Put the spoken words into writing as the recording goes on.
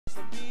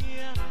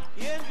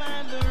Can't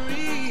find the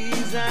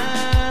reason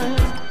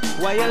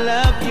why I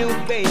love you,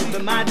 baby,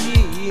 my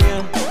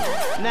dear.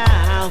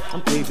 Now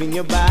I'm craving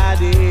your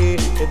body.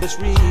 If it's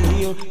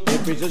real,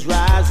 temperature's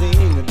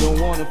rising. I don't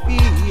wanna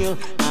feel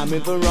I'm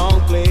in the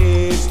wrong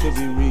place to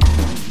be real.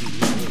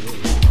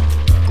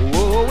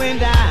 Oh,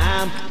 and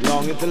I'm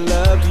longing to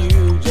love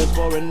you just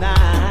for a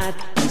night.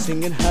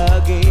 Kissing and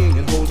hugging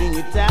and holding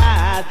you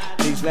tight.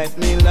 Please let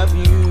me love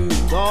you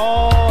with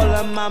all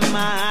of my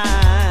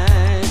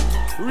mind.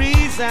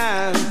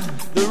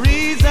 The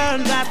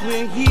reason that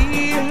we're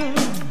here,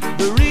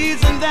 the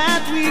reason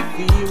that we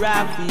fear,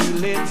 I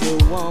feel it,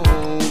 it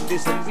won't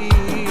disappear.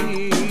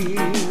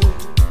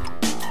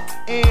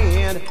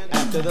 And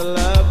after the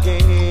love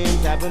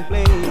games have been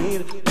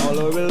played, all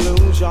our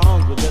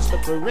illusions were just a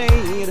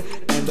parade,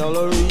 and all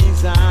our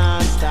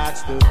reason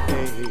starts to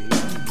fade.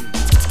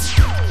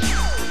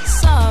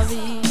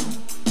 Sorry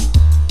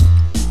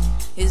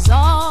is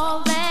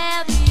all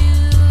that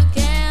you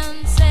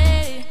can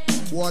say.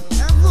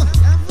 Whatever.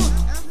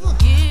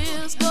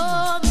 Years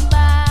gone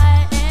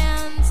by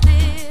and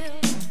still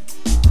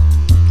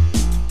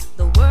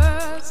the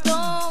words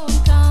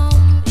don't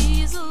come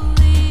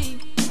easily.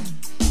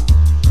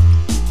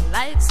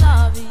 Like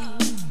sorry.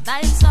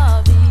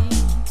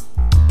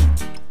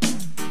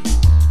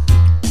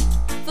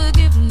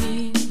 Forgive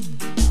me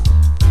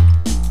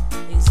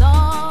is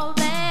all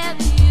that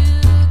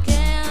you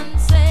can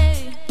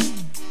say.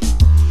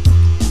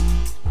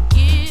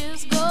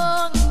 Years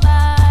gone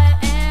by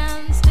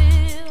and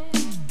still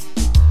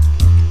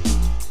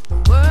the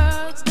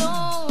words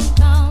don't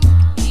come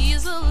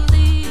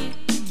easily.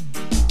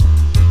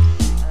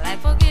 Like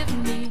forgive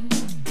me.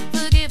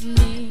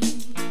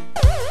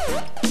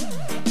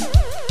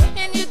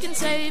 And you can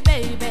say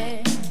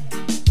baby,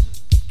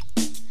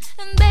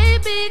 and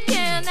baby,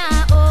 can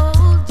I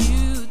hold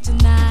you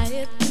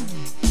tonight?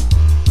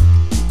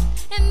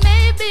 And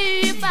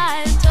maybe if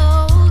I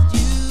told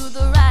you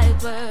the right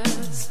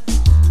words,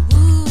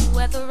 ooh,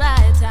 at the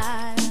right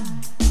time,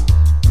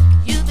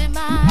 you'll be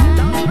mine.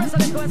 Now the rest of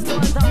the quest to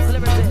one top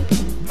celebrity.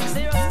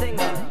 Serious thing,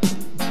 man.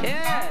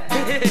 Yeah.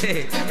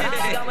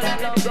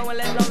 Now go and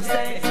let love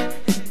stay.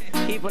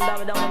 Keep on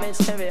down the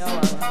midst every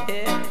hour.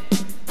 Yeah.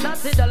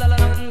 That's it, all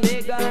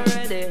big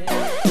already.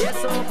 Yes,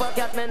 super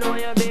cat, me know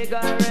you're big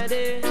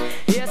already.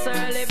 Yes,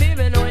 early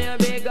baby, know you're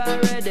big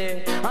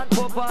already. And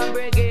Papa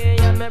Reggae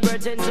and me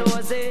Virgin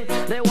Josie.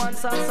 They want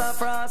salsa,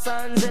 frost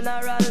and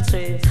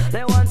generality.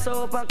 They want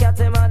super cat,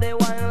 him and they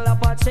want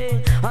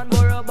Apache. And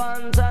Burro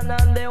Banton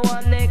and they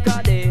want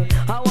Nickady.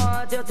 I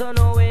want you to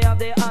know we have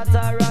the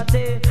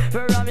authority.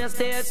 From your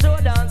stage to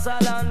dance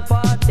and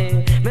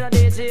party. Me no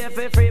DJ if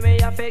you free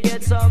me, I fi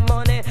get some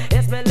money.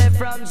 Yes, me live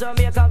from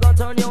Jamaica, go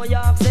to New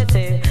York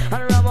City.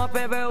 And ram up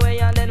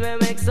everywhere and then we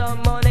make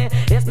some money.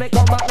 Yes, me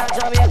come back to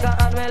Jamaica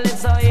and we live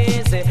so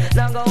easy.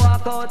 Now go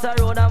walk out the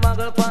road and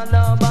muggle for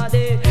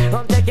nobody.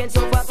 I'm taking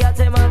super cat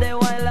him and the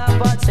wild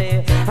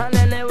Apache. And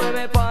then they will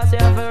me pass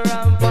here for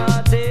ram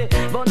party.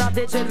 But not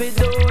the shit we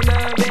do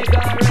no big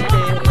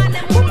already.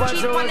 Papa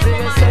Josie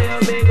we say you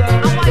big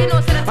already. I want you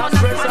know so the fun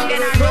that's fun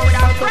getting our road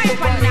out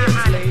right on now.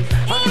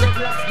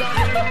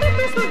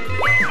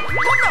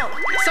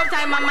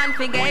 Sometimes my man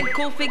forget,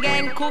 cool.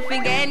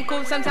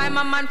 Sometimes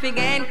my man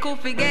forget.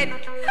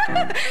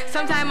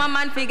 Sometimes my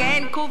man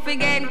forget, cool.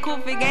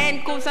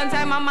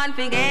 Sometimes my man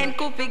forget,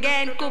 cool. What do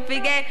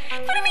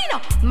you mean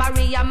now?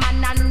 Maria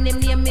man and him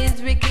name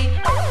is Ricky.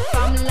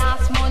 From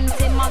last month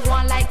him a go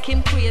on like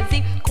him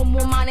crazy. Come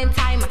home on in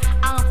time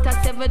after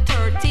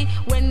 7:30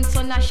 when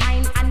sun a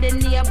shine and the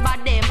neighbor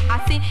them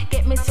I see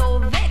get me so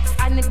vexed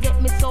and it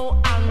get me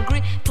so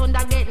angry.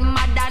 Thunder get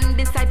mad and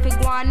decide to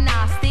go on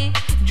nasty.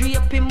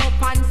 Drape him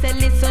up and say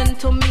listen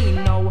to me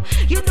now.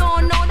 You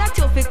don't know that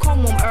you fi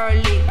come home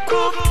early.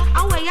 Cool.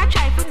 And what you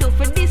try to do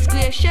for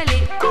disgrace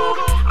Shelly. Cool.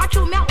 I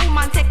show me a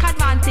woman take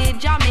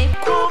advantage of me.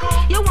 Cool.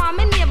 You want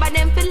me neighbor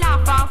them fi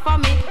laugh off of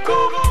me.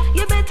 Cool.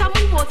 You better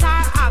move out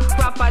and act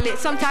properly.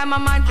 Sometime a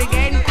man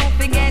forget, cool.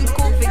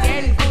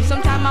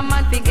 Sometime a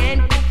man forget,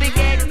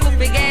 cool.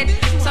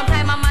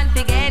 Sometime a man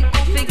forget,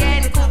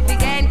 cool.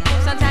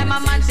 Sometime a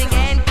man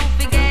forget,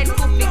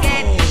 cool.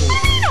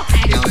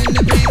 Yo, in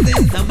the place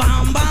it's a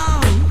bomb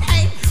bomb.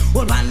 Hey,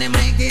 what on the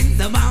mic it's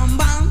a bomb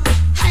bomb.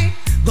 Hey,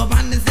 go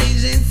on the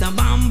stage it's a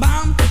bomb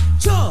bomb.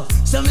 Sure,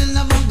 some in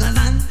the vocals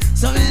and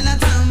some in the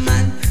time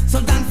man.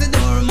 Sometimes the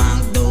door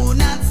man do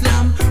not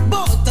slam.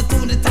 Both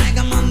to the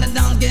tiger man the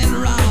dance get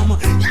rum.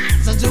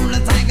 Yes, so to the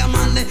tiger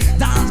man the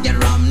dance get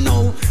rum.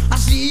 No,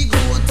 as she go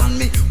on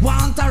me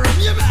want a rum,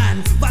 you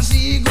man. But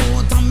she go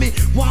on me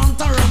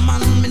want a rum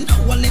and me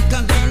know a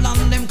little girl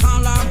and them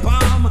call her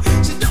palm.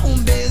 She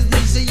don't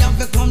business, she have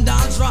to come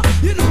dance raw.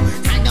 You know,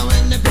 tiger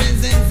when the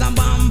presence a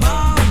bomb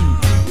bomb.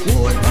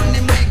 Hold on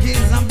the mic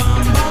is a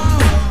bomb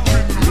bomb.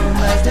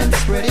 Rumors them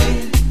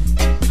spreading,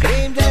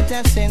 claim that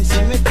I've sense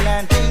in me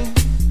planting,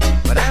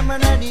 but I'm a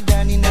noddy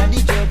dandy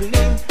noddy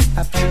juggling.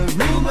 A few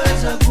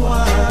rumors are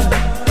gone.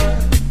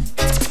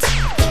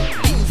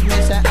 Leave me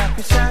so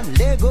happy, son,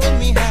 let go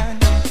me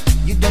hand.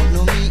 You don't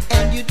know me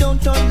and you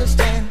don't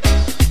understand.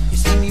 You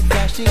see me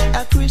flashing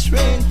a Chris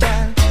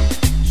rental.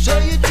 So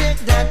you check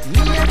that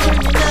me a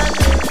criminal.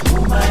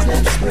 Woman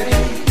them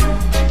spray.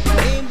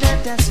 Name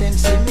that a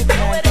sense in me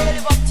party.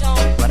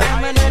 But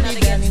I'm an addy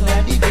gun in the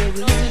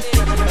devil.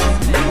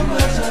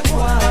 Rumors of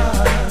war.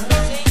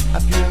 A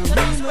pure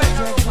rumors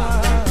of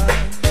war.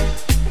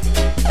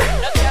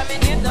 Look at me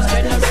in the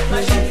spread of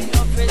machine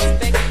of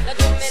respect.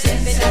 Look at me in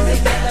the spread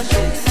of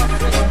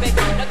respect.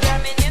 Look at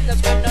me in the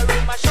spread of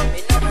room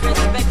machine of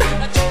respect.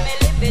 Look at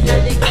me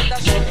living in the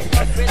get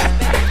of respect.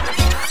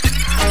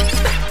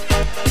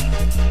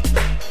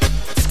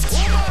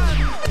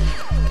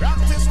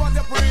 Practice what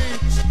you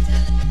preach.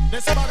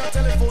 This bag of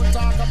telephone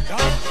talk I'm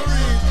down to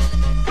read.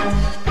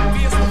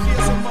 Face to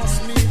face you must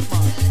meet,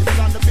 man. It's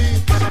on the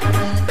beat.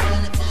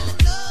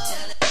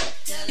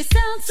 You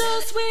sound so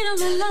sweet on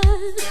the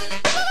line.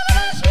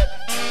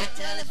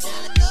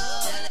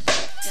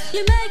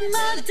 You make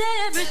my day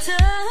every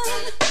time.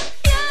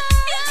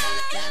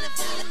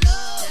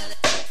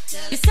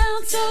 You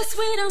sound so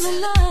sweet on the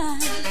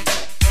line.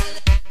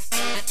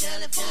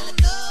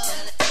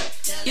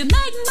 You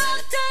make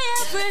my day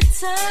every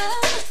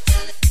time.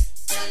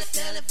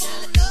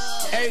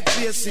 Hey,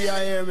 TSC, I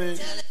hear me.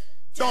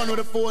 Done with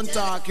the phone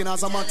talking.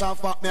 As a matter of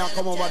fact, me I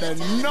come over there.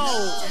 No.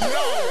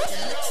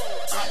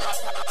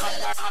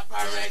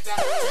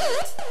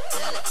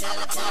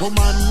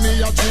 Woman,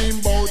 me a dream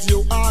about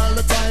you all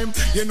the time.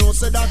 You know,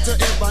 say that you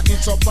ever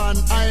itch up and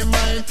I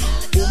mind.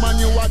 Woman,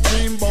 you a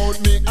dream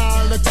about me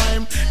all the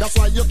time. That's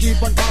why you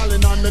keep on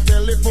calling on the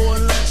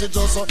telephone like she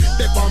just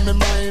dip on me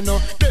mind,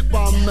 dip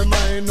on me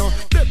mind,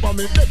 dip on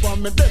me, dip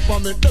on me, dip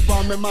on me, dip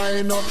on me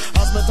mind.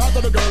 As me talk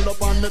to the girl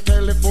up on the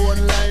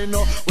telephone line,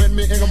 when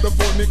me hang up the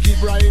phone, me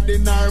keep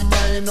riding her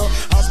mind.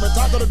 As me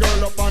talk to the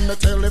girl up on the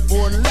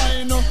telephone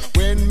line,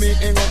 when me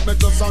hang up, me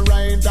just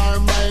ride her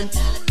mind.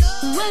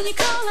 When you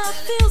call, I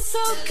feel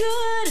so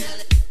good.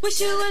 Wish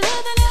you were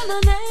living in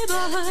my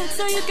neighborhood,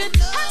 so you could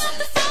hang up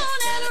the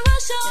phone and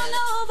rush on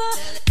over.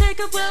 Pick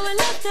up where we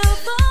left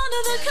off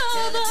under the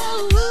cover.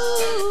 Ooh,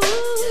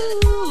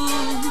 ooh.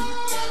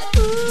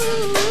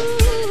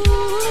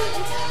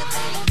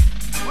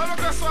 Well,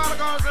 look at all the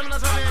girls in the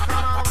Jamaica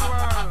and all over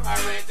the world.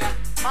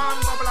 Man,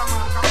 bubble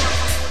man, come back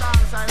from food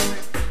dance, I say.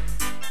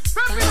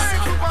 Send me like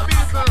Super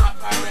Beatle.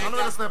 I'm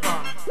gonna step on.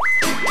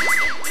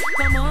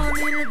 Come on,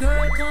 little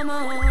girl, come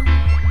on.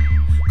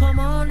 Come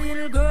on,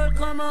 little girl,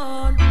 come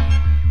on.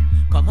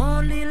 Come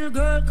on, little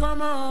girl,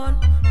 come on.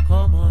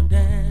 Come on,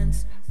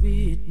 dance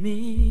with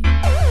me.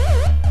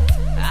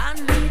 I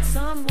need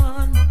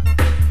someone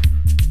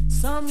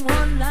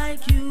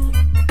like you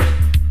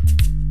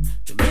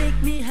to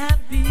make me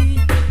happy.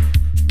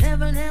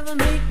 Never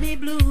make me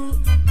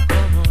blue.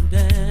 Come on,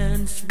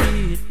 dance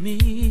with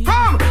me.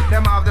 Come!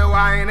 Them have the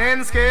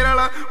whining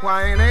scale,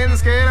 whining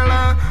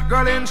scale.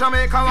 Girl in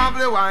Jamaica have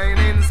the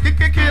whining skill,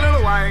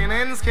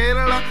 whining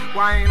scale,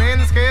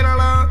 whining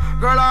scale.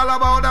 Girl all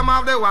about them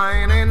have the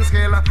whining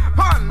scale.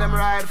 Pon them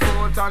right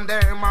foot and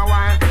them a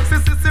wine.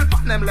 Still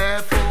pon them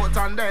left foot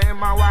and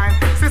them a wine.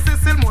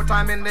 Still more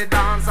time in the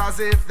dance as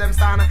if them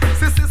stand.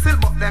 Still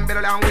but them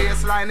belly and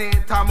waistline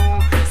it a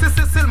move.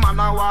 Still man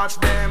a watch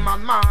them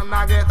and man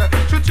a get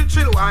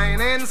chill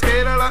whining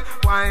scale,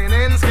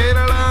 whining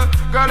scale.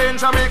 Girl in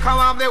Jamaica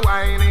have the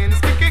whining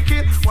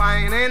skill,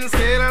 whining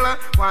scale,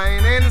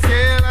 whining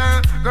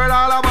scale. Girl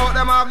all about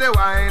them have the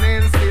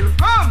whining skill.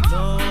 Come!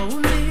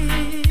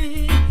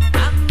 Lonely,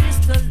 I'm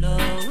Mr.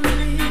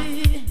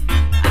 Lonely.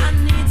 I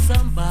need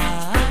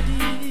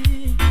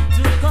somebody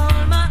to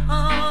call my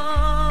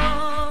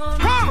own.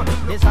 Come!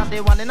 This are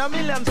the one in a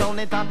million sound,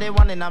 it are the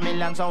one in a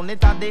million sound,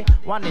 it are the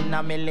one in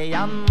a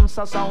million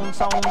sound.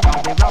 And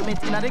we ram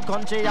it in the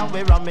country and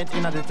we ram it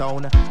in the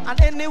town.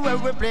 And anywhere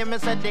we play, me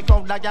said the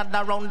crowd that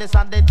gather round. This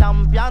are the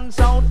champion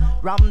sound.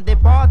 Ram the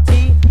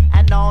party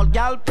and all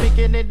gal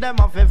picking it, them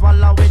off if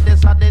follow with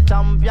this are the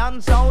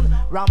champion sound.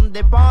 Ram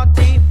the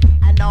party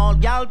and all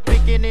gal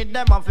picking it,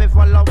 them off if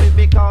follow it,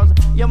 because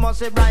you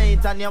must be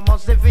bright and you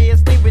must be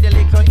feisty with a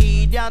little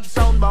idiot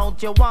sound.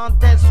 Bout you want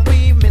test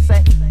we, me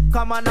say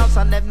come on us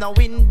and them no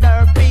win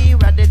derby.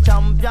 We're the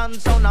champion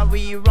sound and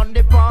we run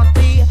the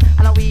party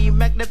and we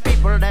make the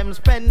people them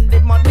spend the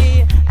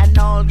money. And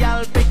all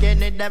gal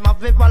picking it, them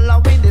off if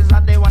follow with this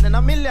are the one in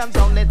a million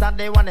sound. It are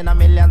the one in a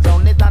million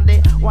sound. It are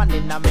the one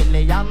in a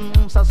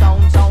million sound.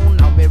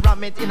 And we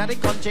ram it in the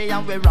country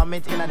and we ram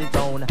it in the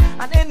town.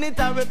 And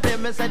anytime we play,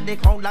 me said the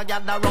crowd that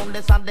gather round.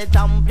 This and the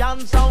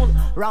champion sound.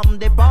 Ram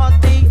the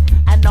party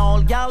and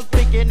all gal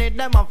picking it,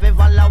 them off if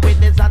follow with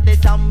this and the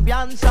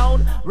champion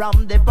sound.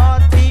 Ram the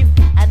party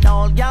and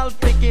all gal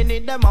picking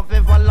it, them off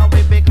if follow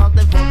with, because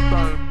the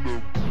football.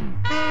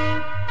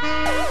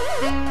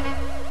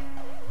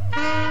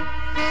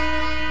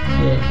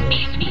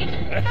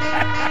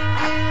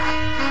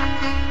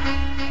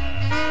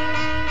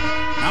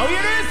 Now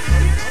hear this.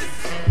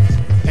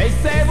 They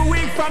say every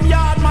week from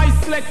yard my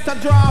selector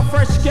draw a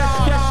fresh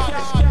card.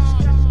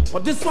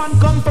 But this one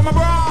comes from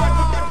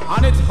abroad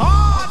and it's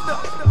hard.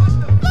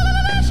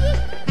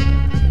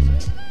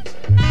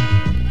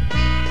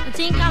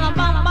 Think I'm a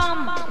bum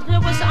bum.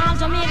 There was all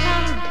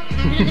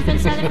Jamaican. in a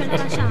different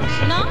fashion,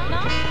 you know?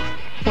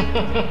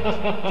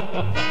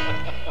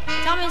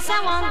 Tell me, say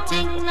one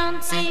thing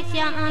Nancy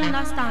can't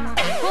understand.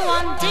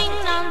 One thing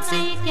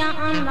Nancy can't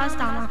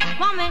understand.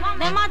 What make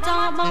them a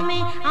talk about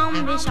me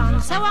ambition?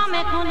 Say what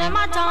make them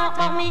a talk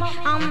about me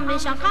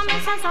ambition? Come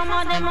and say some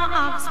of them a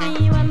ask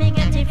me where me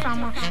get it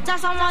from. Tell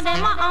some of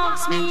them a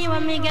ask me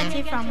where me get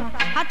it from.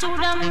 I told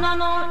them no,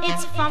 no,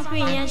 it's from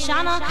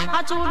creation.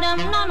 I told them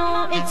no,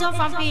 no, it's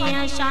from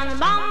creation.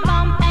 Bam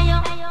bam, hey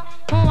yo,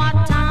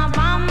 what a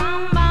bam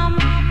bam,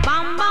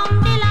 bam bam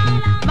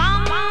dilang,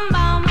 bam bam,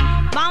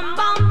 bam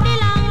bam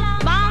dilang,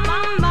 bam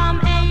bam,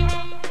 hey,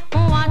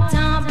 what a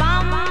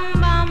bam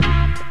bam,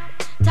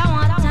 ta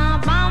what a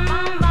bam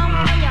bam,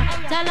 hey yo,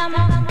 tell 'em,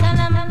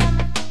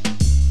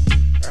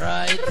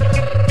 right.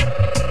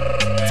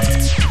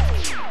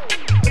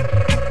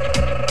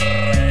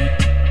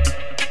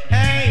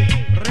 Hey,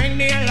 ring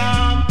the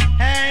alarm.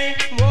 Hey,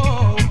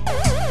 whoa.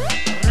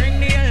 Ring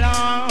the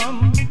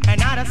alarm.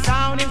 Another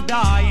sound is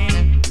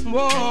dying.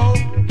 Whoa.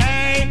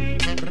 Hey,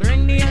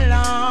 ring the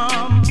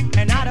alarm.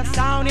 Another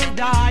sound is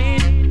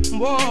dying.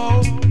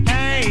 Whoa.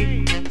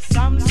 Hey,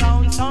 some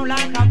sound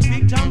like a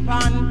big jump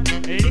on.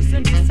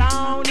 Listen to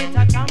sound, it's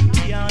a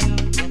champion.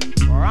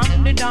 Rock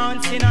the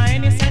dance in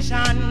any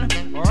session.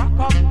 Rock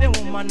up the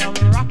woman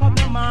and rock up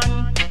the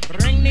man.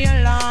 Ring the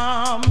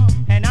alarm.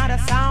 Another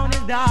sound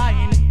is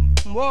dying.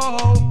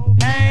 Whoa,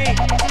 hey,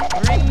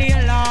 ring the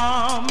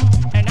alarm.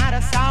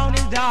 Another sound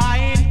is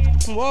dying.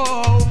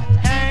 Whoa,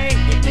 hey.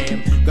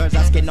 Girls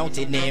asking out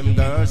it name,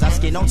 girls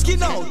asking out,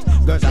 skin out.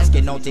 Girls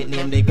asking out it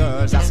name, the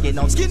girls asking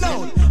out, skin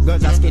out.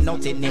 Girls asking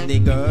out it name, the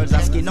girls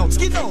asking out,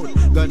 skin out.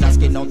 Girls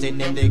asking out it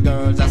name, the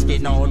girls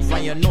asking out.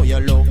 When you know you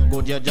look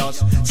good, you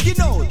just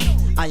skin out.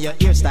 And your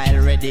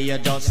hairstyle ready, you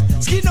just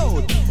skin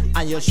out.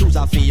 And your shoes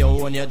are for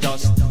your own, you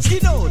just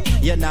skin out.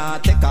 You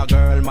not take a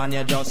girl, man,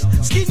 you just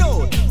skin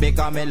out.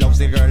 Because me loves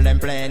the girl, them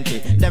plenty.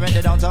 Them in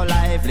the down so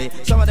lively.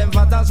 Some of them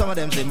fat and some of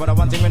them slim. But the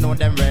one thing we know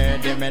them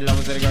ready. Me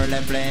loves the girl,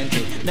 them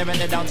plenty. Them in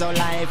the down so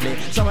lively.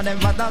 Some of them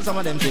fat and some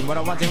of them slim. But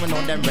the one thing we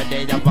know them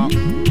ready. With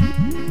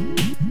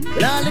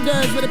all the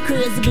girls with a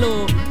crazy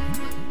glow,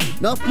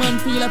 enough man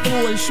feel like the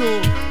whole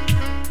show.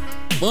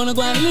 Wanna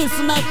go and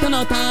listen up to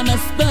not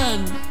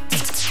understand.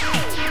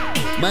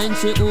 Man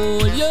she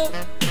hold you,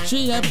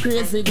 she have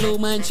crazy glow.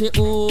 Man she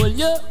hold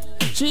you,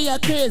 she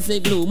have crazy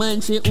glow.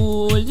 Man she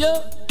hold you,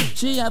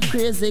 she have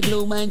crazy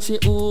glow. Man she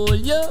hold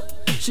you,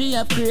 she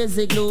have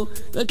crazy glow.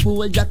 Like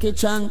hold Jackie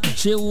Chan,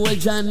 she hold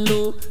John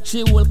Low.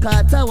 She hold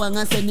Carter Wang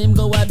and send him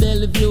go a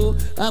Bellevue.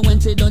 And when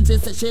she done she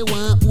say she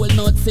want hold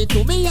not say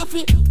to me have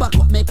to pack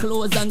up my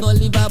clothes and go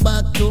leave her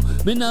back to.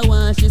 Me no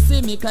want she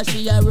see me cause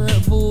she a work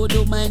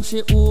voodoo. Man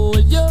she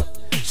hold you,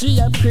 she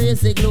have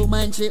crazy glow.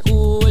 Man she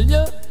hold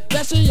you,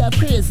 yeah, she have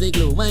crazy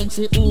glow. Man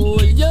she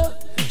hold you,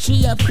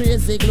 she have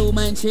crazy glow.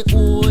 Man she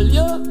hold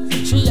you,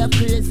 she have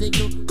crazy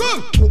glow.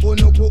 Come! Come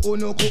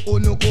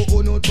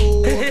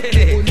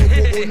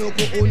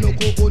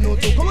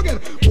again!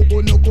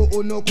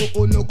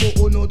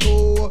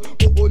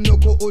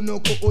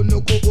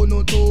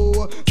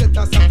 Set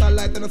a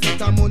satellite and a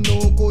set a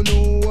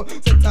monocono.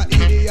 Set a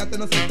idiot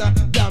and a set a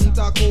damn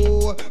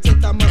taco.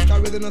 Set a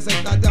masquerade and a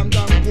set a damn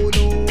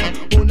cono.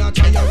 Wanna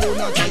try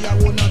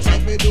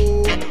for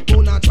do.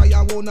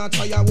 Wanna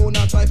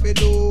try for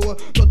do.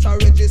 Touch a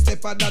register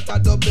for that a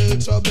double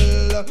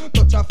trouble.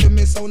 Touch a for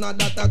me sound a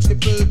that a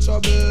triple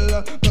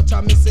trouble. Touch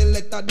a me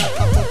selector that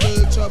a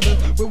double trouble.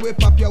 We will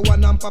pop your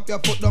one and pop your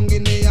foot down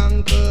in the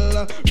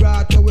ankle.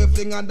 Right away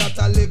fling and that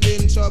a live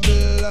in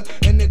trouble.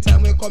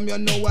 Anytime we come you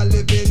know I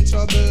live in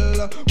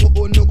trouble.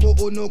 Oh no.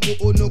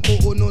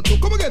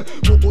 Come again.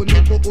 Oh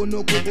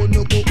no.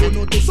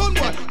 Son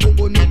boy. Oh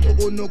no.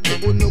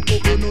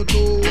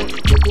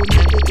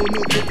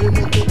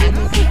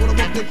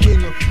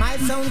 My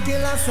sound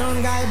killer,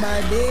 sound guy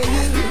by day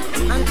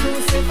and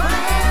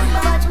crucified.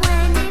 but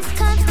when it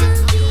comes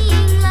to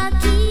being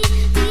lucky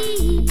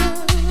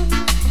people,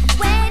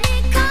 when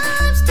it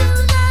comes to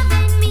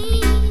loving me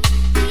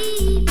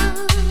people,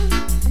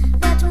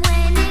 but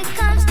when it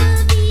comes to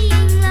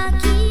being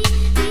lucky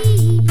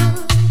people,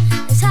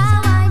 that's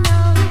how I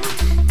know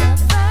the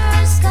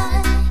first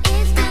cut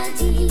is the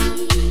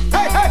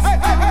deepest.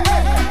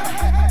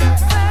 The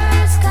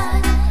first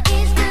cut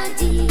is the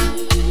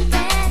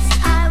deepest.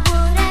 I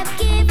would have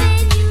given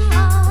you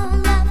all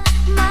of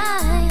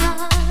my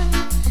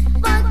heart,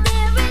 but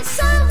there is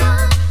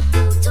someone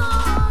who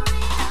tore it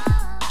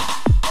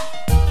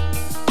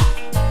up.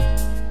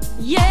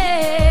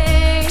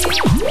 Yeah.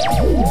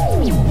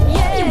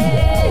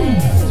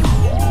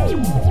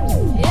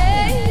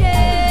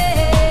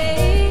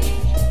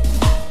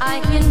 I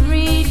can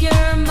read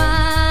your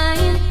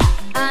mind,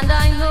 and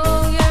I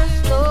know your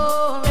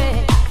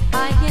story.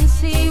 I can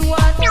see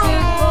what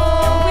you're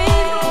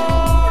going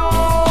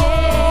through.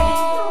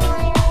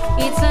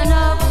 Yeah, it's an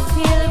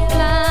uphill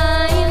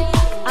climb,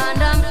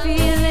 and I'm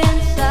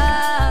feeling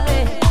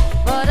sorry,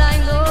 but I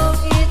know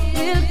it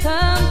will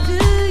come to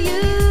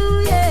you.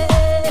 Yeah,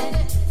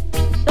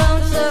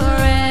 don't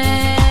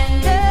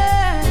surrender.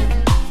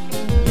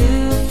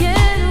 You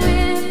can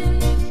win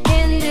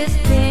in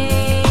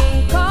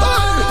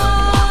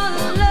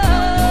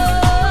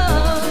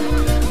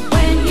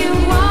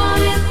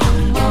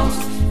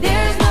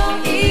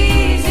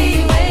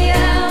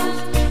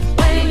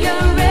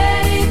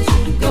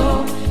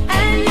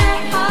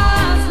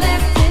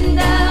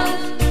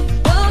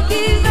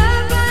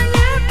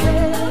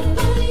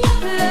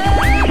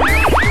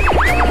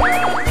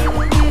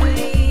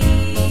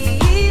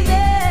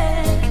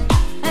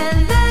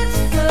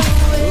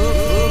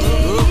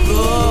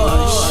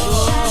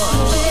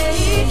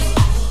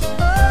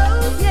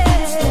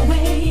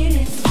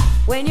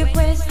When you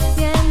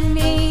question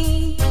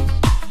me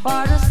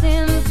for the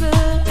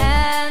simple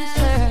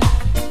answer,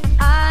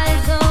 I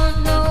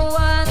don't know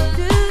what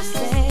to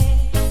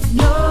say.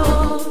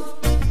 No,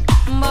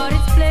 but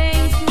it's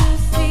plain to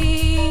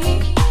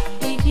see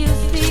if you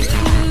stick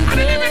together. And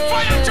even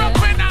before you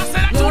jump in and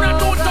say that you're not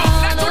too tough,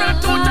 that you're not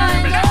too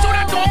terrible, that you're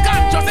not too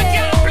conscious, you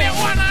can't play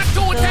 1 or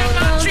 2, 10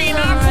 or 3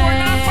 or 4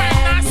 or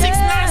 5 or 6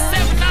 or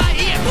 7 or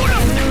 8. Pull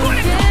up, bring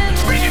it back,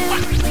 bring it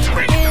up,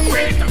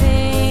 bring it up.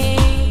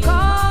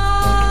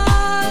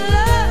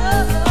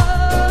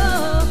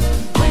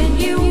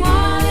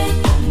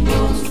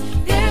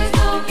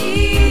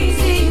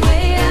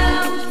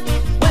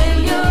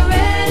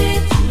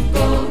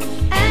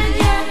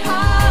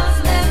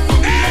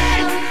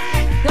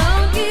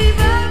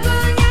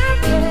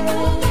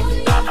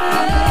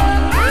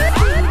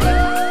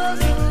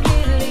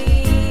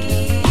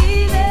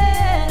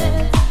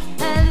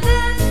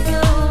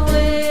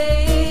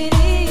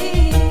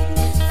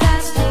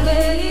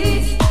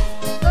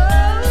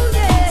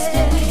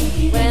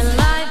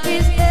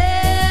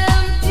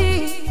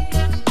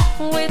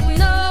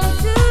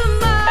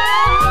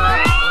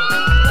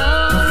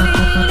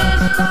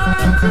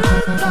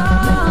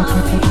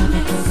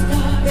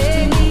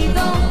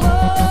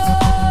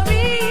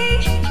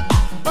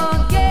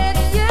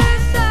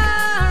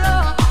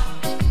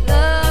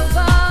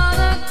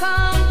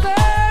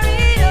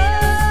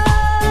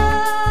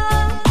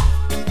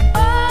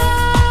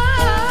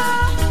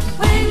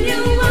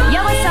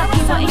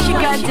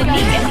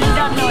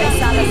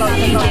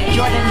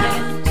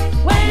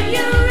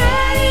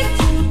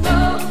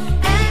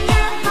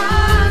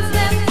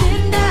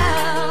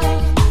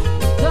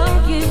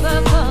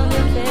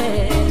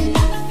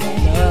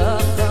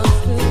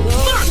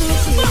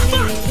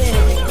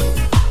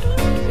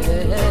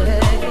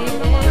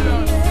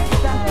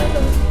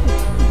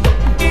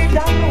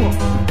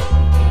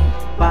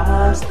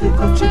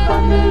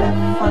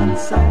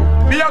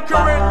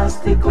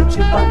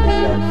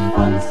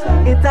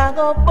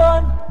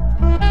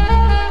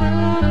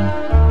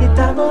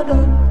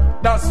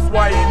 That's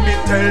why me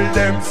tell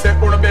them, say,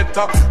 on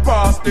better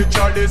pass the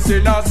chalice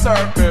in a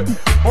circle.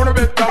 On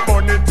better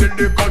money till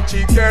the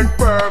country get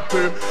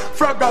purple.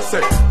 Fragga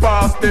say,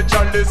 pass the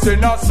chalice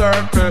in a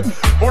circle.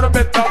 On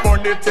better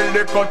money till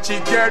the country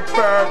get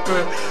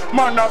purple.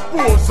 Man a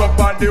pose up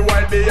on the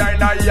wall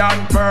behind a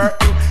young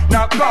curtain.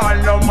 Now call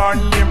no man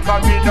name, for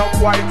me no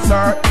quite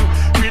certain.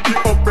 With the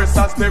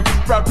oppressors, them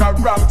fragga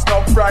ranks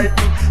no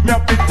frightened. Me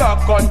have to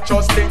talk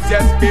conscious things,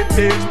 yes, me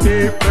teach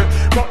people.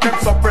 But them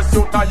suppress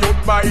out a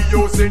youth by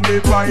using the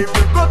Bible.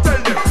 Go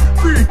tell them,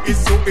 free is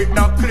so it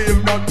not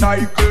claim no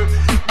title.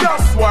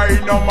 That's why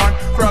no man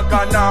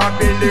fragga nah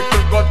be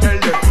little. Go tell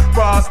them,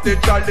 pass the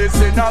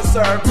chalice in a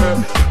circle.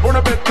 On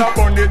a better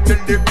money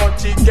till the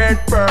country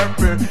get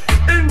purple.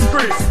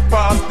 Increase,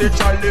 pass the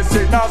chalice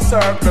in a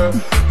circle.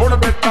 On a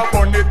better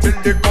money till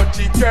the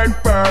country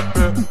get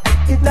purple.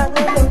 It not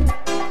done.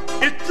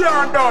 It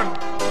can't done.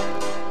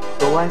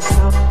 So I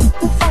stopped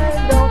to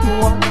find out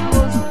what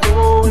was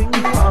going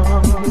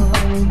on.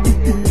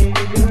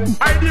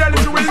 Ideally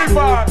you will live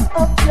on.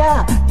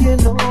 You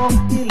know,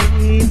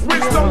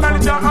 wisdom,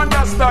 knowledge and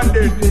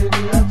understanding.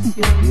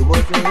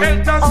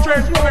 Health and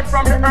strength coming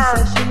from the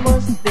earth.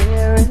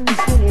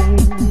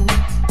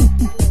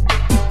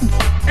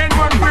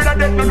 Anyone pray that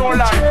they no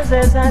lie.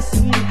 As I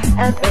see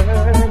and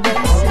heard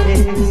them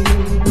say,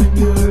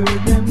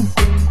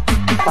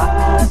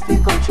 pass the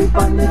country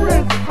on the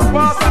left hand side.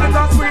 Pass it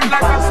and swing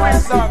like a swing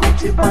song.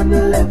 Pass the country on the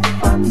left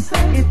hand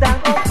side. It a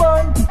go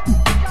fun.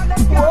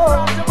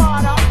 Whoa.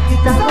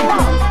 It a go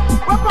fun.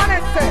 What on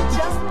it say?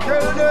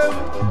 Tell them,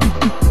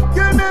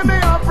 give me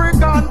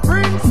African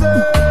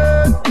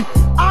princess.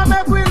 I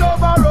make we love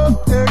her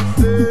up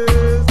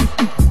Texas.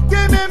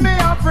 Give me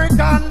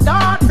African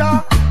daughter.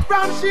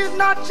 From she's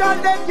natural,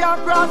 they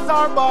can't cross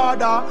our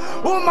border.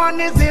 Woman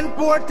is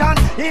important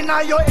in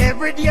your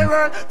everyday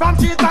world. From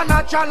she's a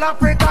natural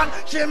African,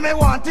 she me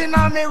want in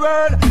a me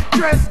world.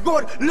 Dress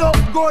good, look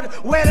good,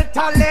 well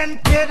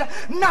talented.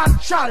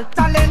 Natural,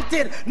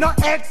 talented, no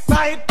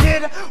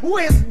excited.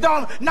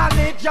 Wisdom,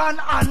 knowledge and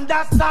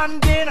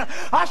understanding.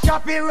 A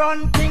shoppy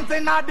run things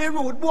in a the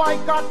rude boy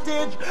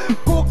cottage.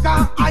 Cook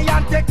and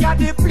iron take care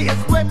the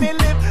place where me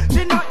live.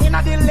 She not in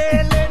a the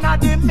lane, a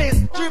the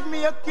mischief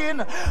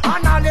making.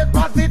 And all the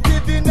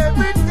positive in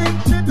everything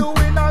she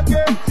doing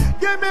again.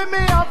 Give me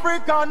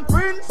African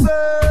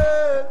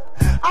princess.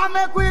 I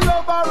make we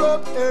love her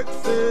up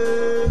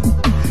excess.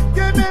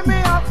 Give me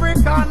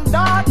African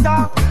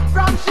daughter.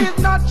 From she's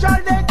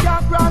natural, they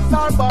can't cross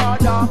her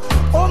border.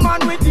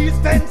 Woman with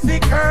decency,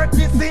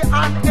 courtesy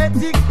and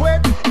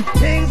etiquette.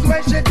 Things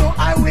where she do,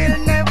 I will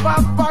never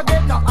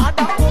forget. No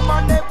other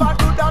woman never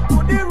do that to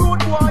the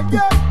rude boy,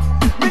 yeah.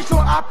 Me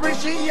show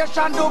appreciation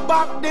generation do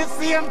back the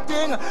same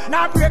thing.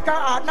 Now break her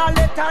heart, now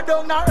let her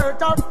down, now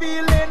hurt her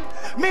feeling.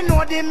 Me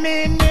know the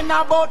meaning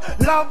about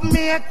love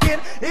making.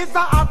 It's a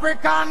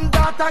African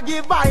daughter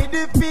give I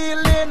the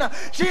feeling.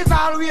 She's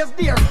always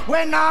there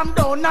when I'm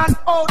down and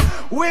out.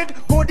 With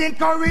good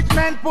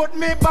encouragement, put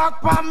me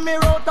back on me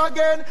road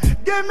again.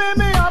 Give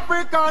me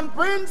African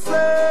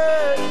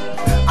princess.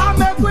 I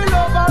make we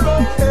love her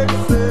up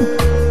excess.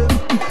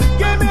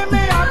 Give me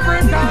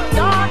African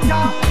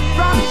daughter.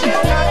 From she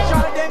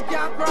natural, then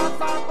can't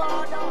cross our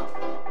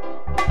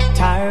border.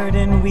 Tired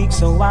and weak,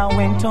 so I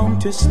went home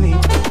to sleep.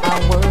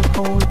 I work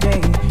all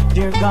day,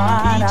 dear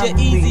God, I'm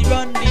weak.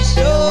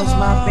 There was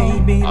my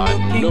baby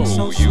looking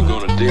so sweet,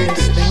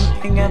 just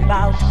thinking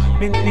about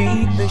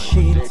beneath the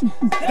sheets,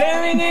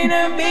 staring in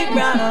her big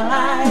brown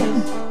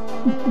eyes.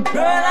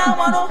 Girl, I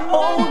wanna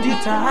hold you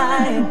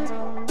tight,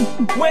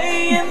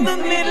 way in the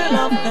middle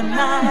of the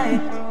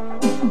night.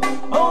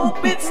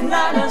 Hope it's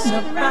not a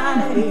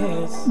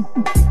surprise.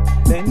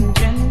 Then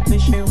gently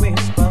she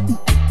whispered,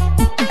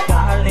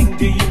 darling,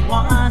 do you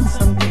want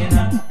some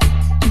dinner?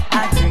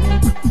 I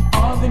drink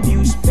all the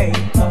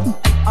newspaper.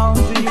 Or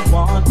do you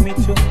want me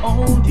to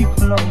hold you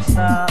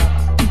closer?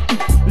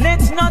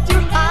 Let not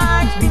your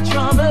heart be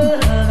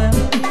troubled.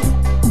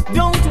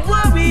 Don't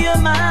worry your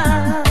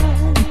mind.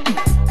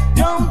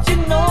 Don't you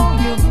know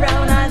your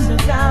brown eyes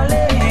are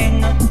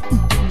darling?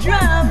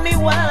 Drive me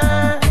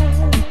wild.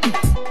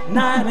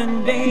 Night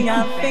and day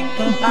I think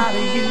about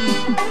you,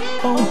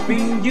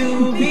 hoping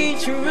you'll be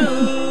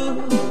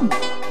true.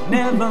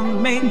 Never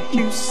make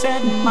you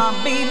sad, my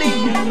baby.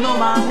 You know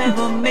I'll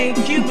never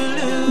make you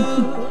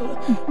blue.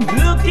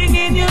 Looking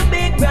in your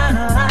big brown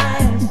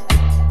eyes,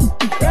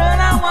 girl,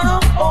 I wanna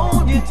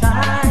hold you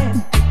tight,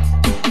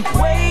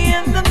 way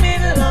in the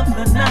middle of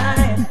the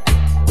night.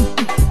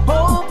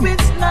 Hope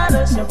it's not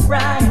a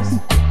surprise.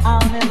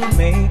 I'll never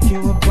make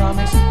you a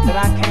promise that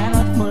I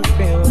cannot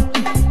fulfill.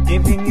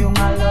 Giving you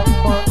my love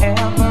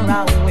forever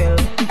I will.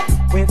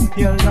 With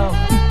your love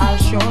I'll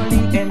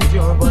surely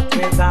endure, but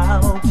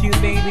without you,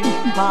 baby,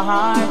 my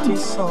heart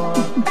is sore.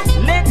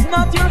 Let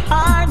not your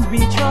heart be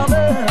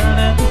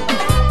troubled.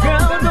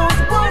 Girl, don't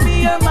worry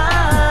your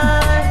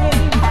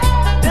mind.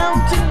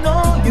 Don't you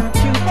know you're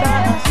cute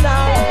and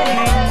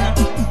styling?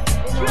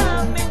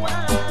 Drive me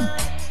wild.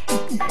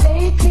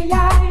 Lately I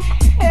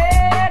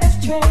had a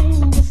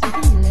strangest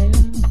feeling.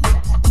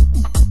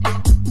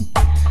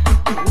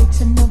 It's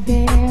no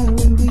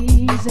very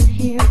reason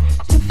here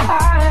to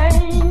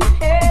find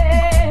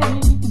it,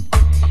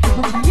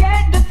 but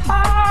yet the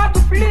thought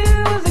of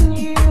losing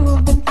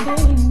you've been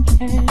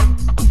thinking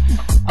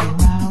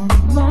around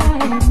my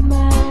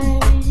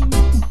mind.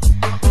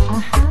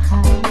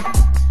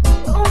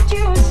 Don't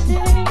you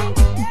see?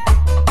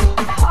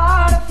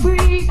 Thought of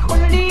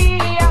frequently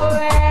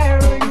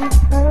wearing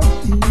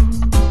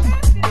perfume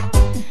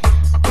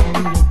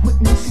and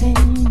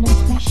witnessing a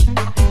special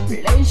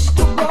place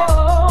to go.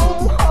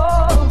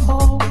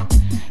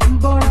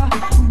 But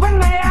when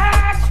I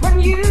ask when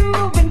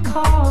you've been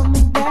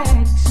coming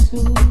back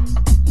soon,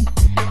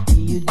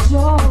 you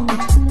don't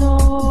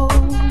know.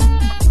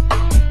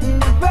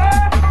 Never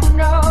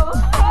know.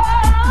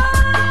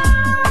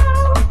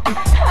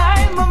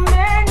 I'm a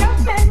man of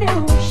many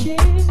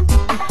wishes.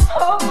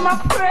 Of my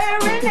prayer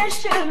and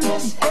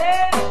nationless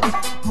head.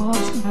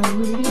 What I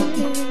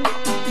really,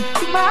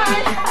 my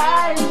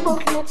eyes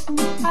won't let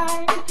me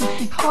hide,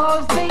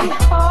 'cause they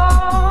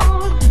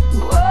always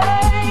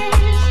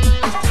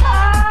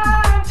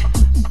start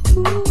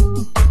to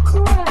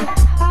cry.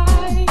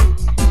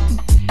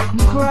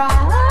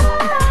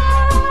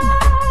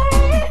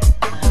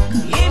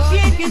 If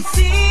you could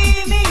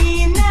see me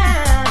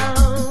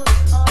now,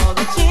 all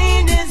the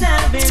changes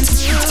I've been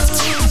through.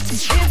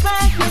 If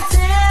I could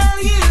tell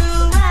you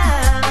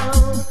how,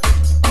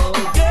 oh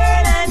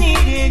girl, I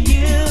needed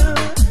you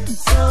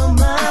so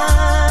much.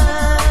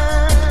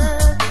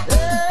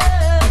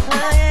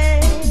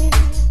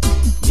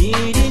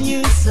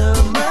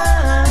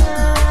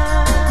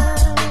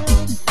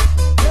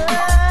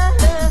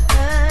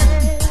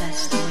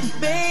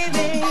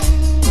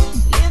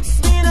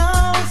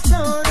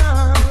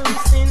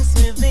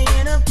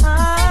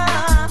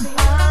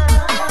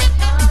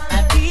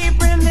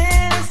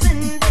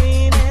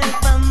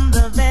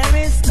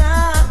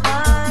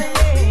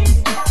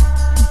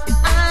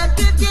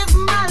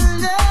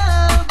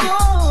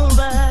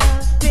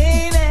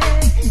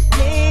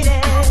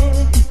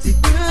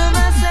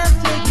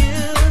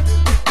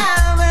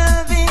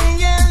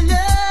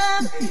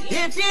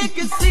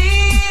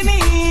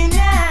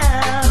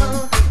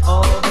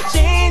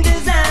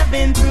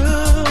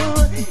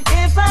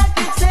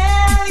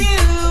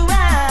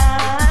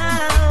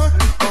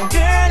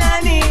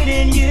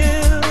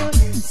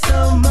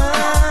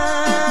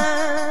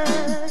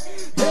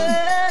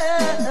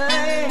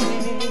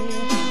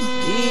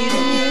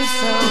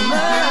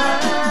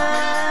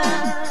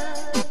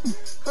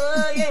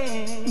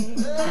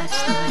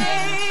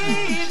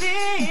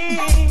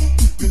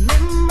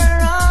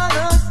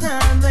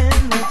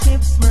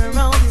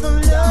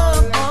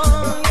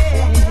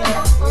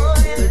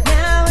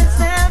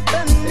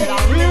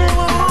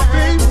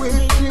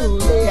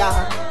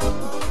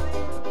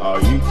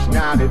 Each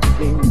night it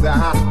seems I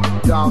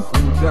toss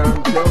and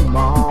turn till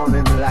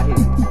morning light.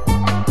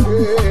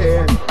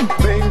 Yeah,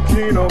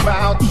 thinking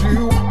about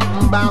you,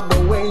 about the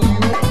way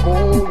you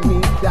hold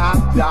me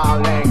tight,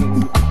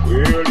 darling.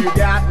 Well, you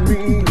got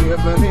me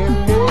living in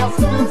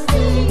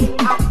ecstasy.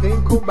 I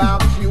think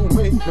about you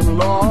making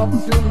love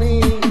to me.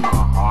 My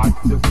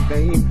heart's the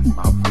same,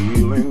 my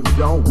feelings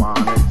don't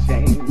wanna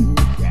change.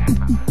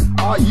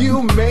 Oh,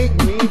 you make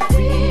me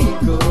feel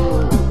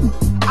good.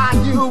 Ah,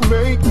 you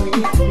make me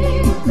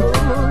feel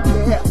good.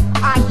 Yeah,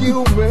 ah,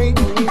 you make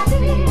me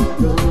feel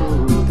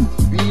good.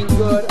 Feel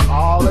good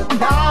all the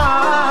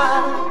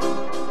time.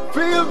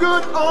 Feel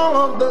good all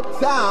of the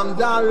time,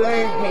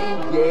 darling.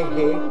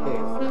 Yeah.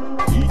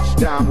 Each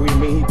time we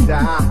meet, I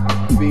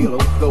feel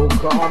so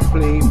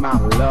complete, my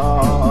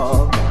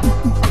love.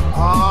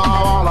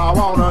 All I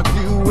wanna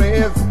do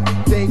is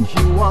take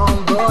you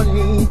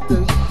underneath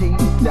the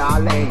sheets,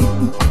 darling.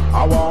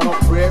 I wanna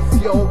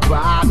press your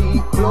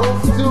body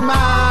close to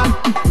mine.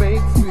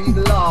 Make sweet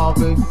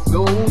love, it's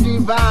so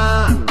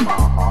divine. My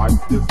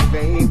heart's the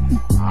same,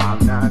 I'm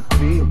not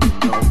feeling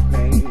no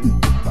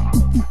pain.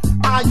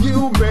 Ah,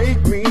 you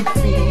make me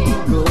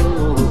feel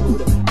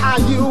good. Ah,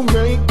 you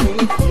make me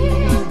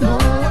feel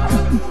good.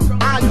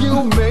 Ah,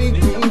 you make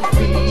me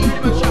feel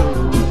good.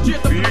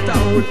 Feel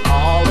good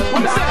all the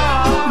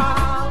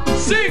time.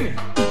 Sing!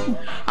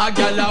 A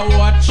gala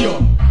watch you,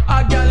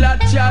 a gala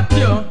chat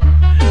you.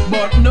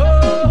 But no,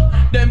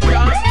 them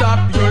can't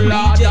stop you,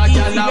 Lord. A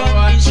gala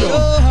watch you,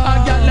 a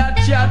gala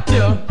chat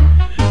you.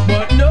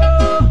 But no,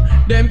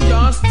 them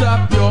can't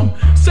stop you.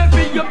 Say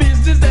for your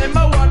business, them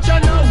a watch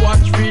and a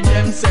watch for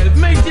themselves.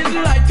 Make it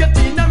like a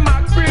tin and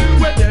mackerel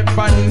where they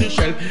on the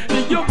shelf.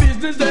 In your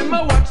business, them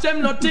a watch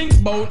them, not think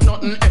about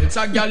nothing else.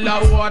 A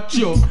gala watch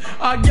you,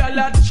 a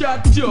gala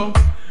chat you.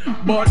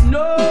 But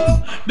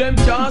no, them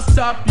can't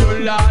stop you,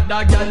 Lord.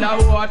 A gala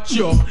watch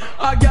you,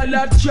 a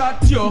gala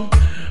chat you.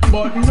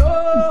 But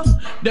no,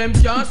 them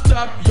can't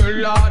stop you,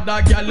 Lord.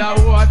 A gala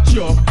watch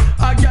you,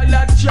 a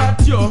gala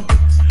chat you.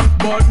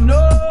 But no,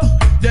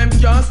 them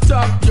can't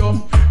stop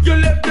you. You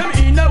left them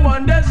in a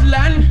wonders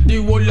land.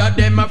 The whole of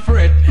them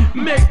afraid.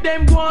 Make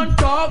them go and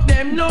talk,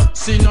 them not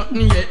see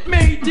nothing yet.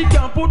 Matey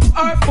can't put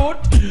our foot.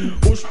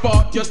 Push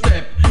part your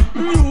step.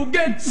 You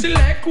get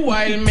select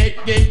while make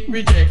it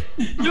reject.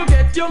 You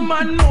get your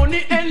man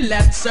money and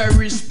lots of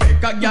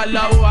respect. A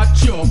gala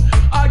watch you,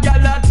 a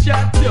gala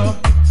chat you.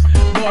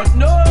 But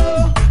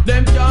no,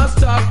 them can't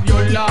stop you,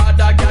 Lord.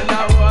 A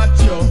gala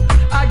watch you,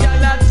 a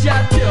gala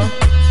chat you.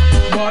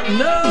 But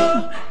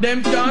no,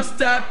 them can't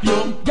stop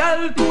you.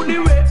 Girl, to the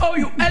way how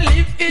you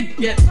live it,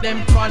 get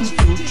them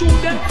confused.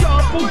 Shoot them,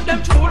 can't put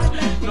them foot.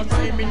 No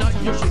time in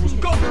your shoes.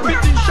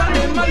 Competition,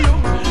 them a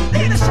look.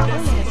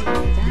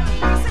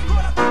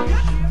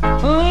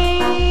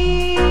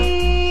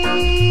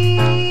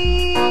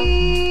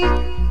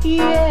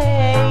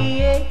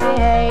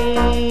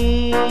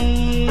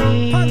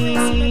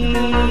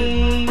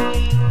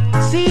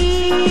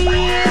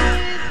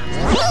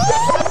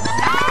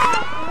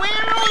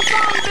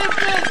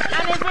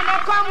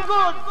 Come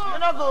good, you're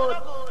not good.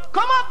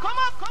 Come up, come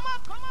up, come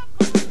up, come up.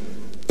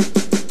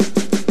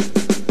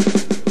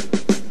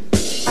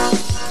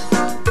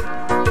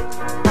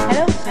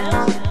 Hello, hello.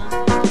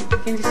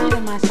 Can you see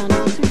that my sound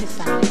is really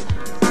sound?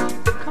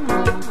 Come on.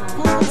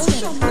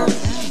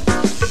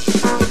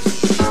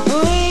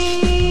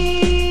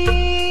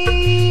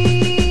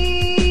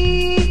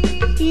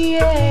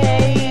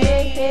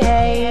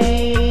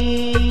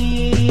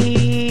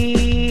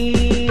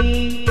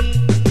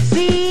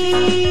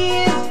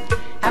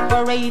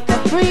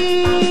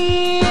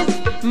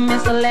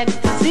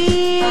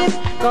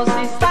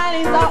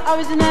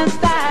 Original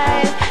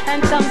style,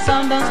 and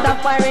some don't stop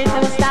worrying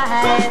to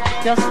style.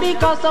 Just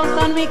because some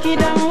sound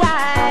wicked and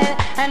wild,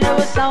 and they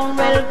will sound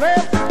well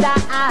versatile.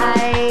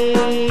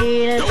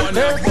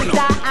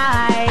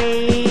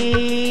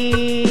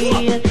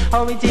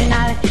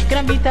 Original,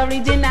 gonna beat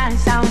original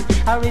sound.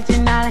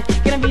 Original,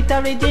 gonna beat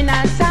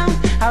original sound.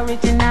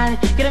 Original,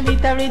 gonna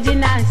beat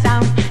original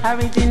sound.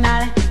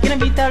 Original, gonna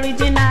beat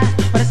original.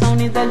 But the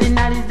sound is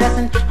original, it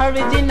doesn't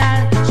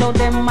original. Show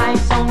them my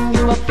sound,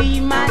 you a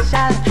female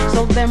child.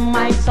 Show them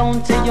my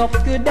sound to your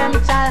good them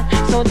child.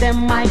 Show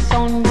them my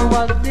sound, you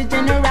a the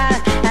general.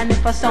 And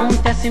if a sound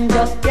test him,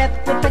 just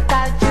get with the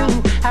culture.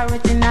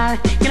 Original,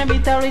 gonna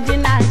beat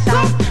original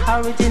sound.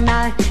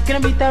 Original, gonna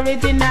beat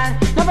original.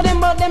 None of them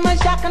but them a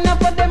shock, and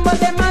none of them but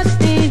them a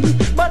sting.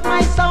 But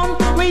my sound,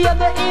 we are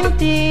the in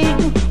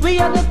thing. We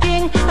are the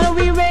king, and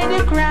we wear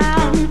the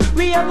crown.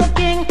 We are the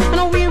king,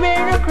 and we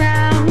wear the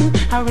crown.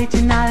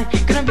 Original,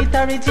 gonna beat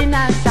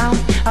original sound.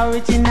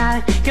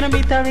 Original, gonna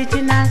beat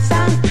original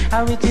sound.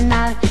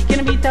 Original,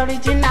 gonna beat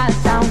original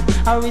sound.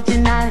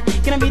 Original,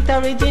 gonna beat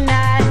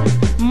original.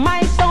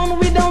 My sound,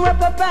 we don't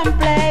rap up and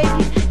play.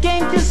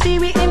 Came to see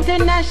we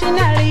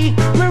internationally.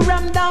 We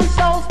ram down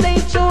South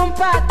State Tune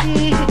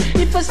Party.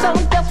 If a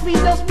sound test, we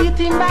just beat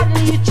him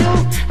badly.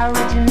 True.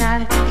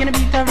 Original, gonna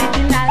beat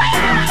original.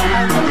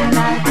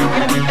 Original,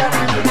 gonna beat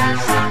original.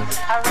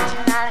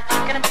 Original,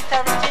 gonna beat original. Original, gonna beat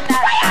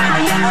original.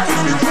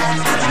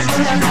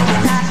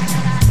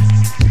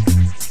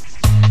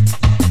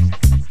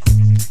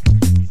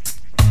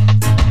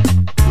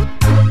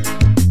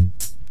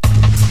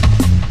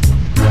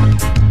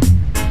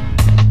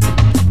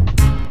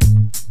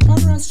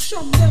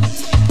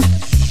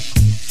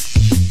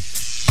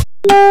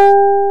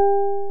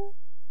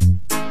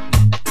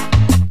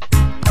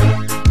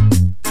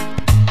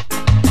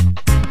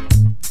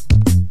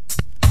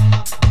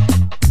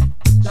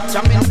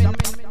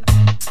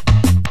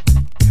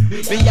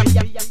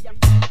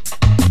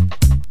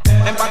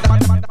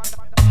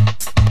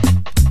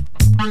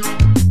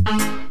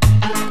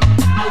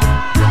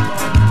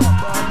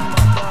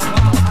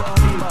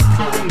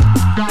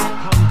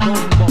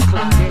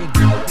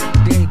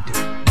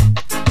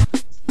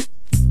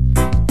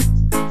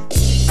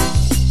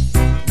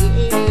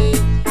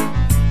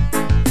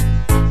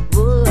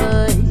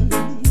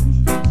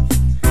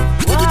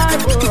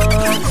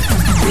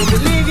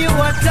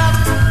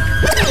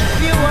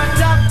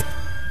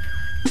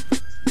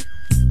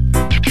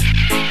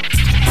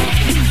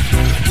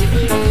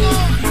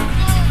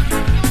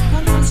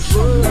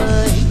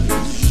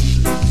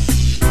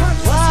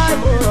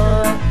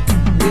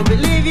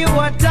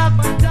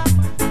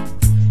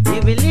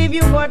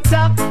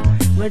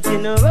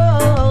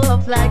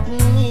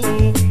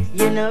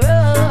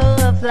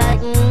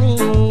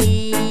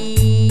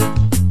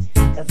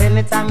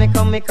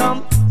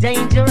 come,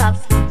 dangerous.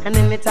 And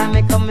anytime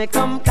me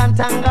come,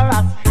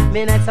 cantangerous.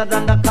 Me nicer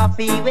than the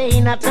coffee, way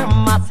in a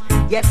thermos.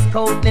 Yes,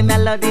 quote the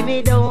melody,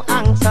 me don't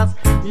anxious.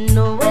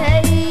 No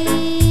way.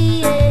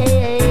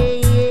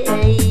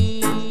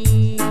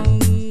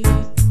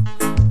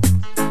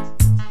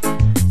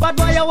 But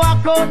why you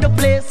walk out the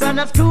place and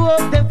I screw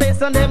up the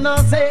face and them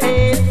not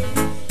say,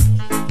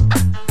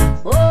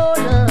 oh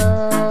Lord.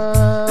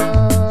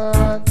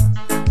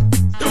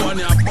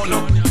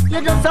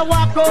 You just a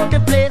walk out the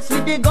place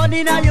with the gun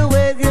in your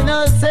waist, you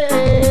know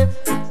say,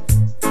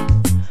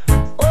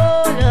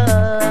 oh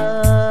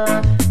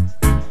Lord.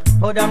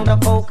 Hold on the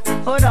coke,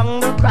 hold on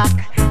the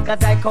crack.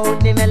 Cause I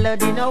code the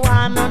melody, no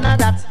one, none of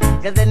that.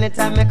 Cause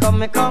anytime me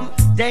come,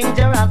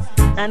 dangerous.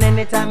 And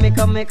anytime me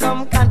come,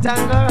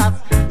 cantangerous.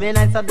 Me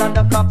nicer than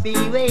the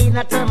coffee, way in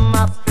a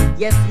thermos.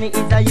 Yes, me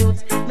is a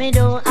youth, me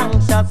don't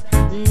anxious.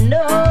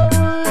 No.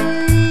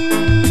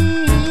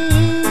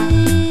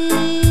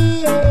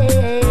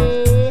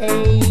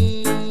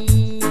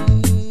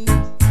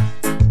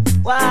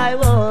 Why,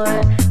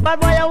 boy? But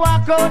boy, I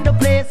walk out the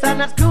place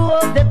and I screw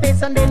up the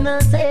face and then I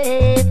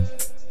say,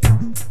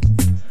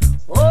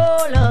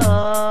 oh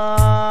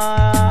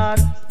Lord.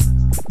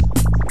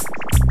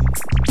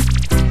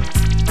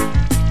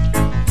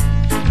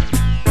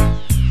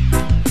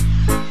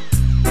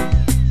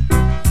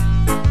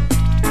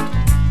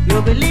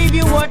 You believe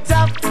you were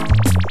tough,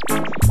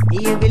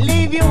 you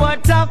believe you were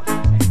tough,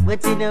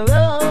 but in a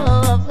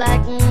rough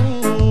like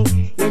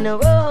me, in a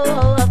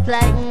rough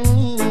like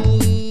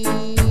me.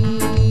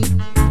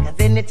 Cause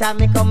anytime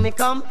me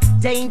come,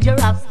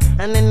 dangerous.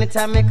 And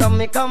anytime me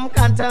come,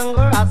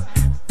 cantangerous.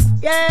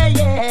 Yeah,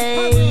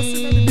 yeah.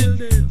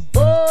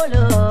 Oh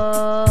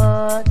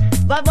Lord.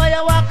 But boy,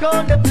 I walk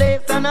on the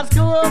place and I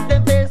screw up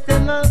the face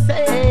and I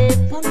say,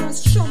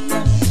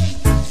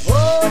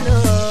 oh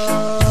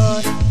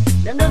Lord.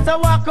 Them just a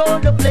walk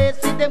on the place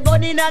with them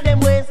gun in them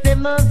waist,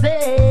 them I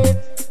say,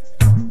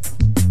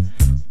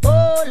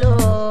 oh Lord.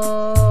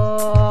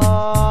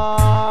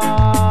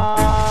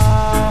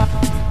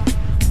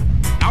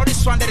 Now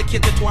this one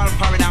dedicated to all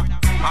foreigner,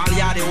 all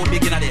y'all they will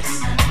begin at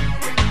this.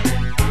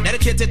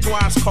 Dedicated to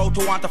our scout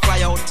who want to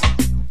fly out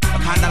a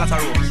candle at a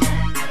rose.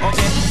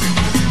 Okay.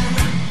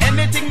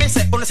 Anything me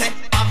say, wanna say,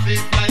 I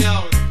feel fly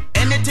out.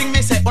 Anything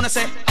me say, wanna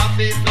say, I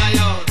feel fly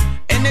out.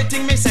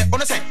 Anything me say,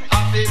 wanna say,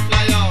 I feel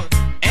fly out.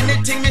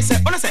 Anything me say,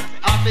 wanna say,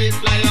 I feel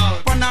fly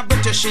out. Wanna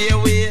British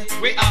Airways,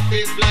 we I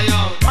feel fly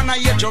out. Wanna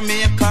hear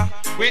Jamaica,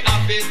 we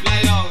I feel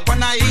fly out.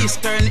 Wanna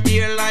Eastern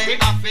Airline, we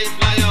I feel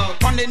fly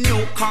out. Wanna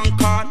New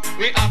Concorde,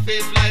 we I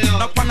feel fly out.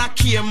 Now wanna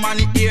Cayman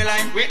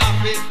Airline, we I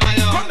feel fly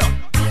out. Come on.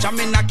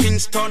 Jamina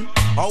Kingston,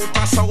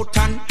 outer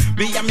Southern.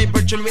 Me and me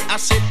brethren we a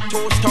sit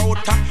toast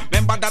out.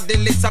 Remember that the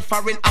lizard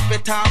foreign up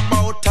it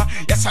about.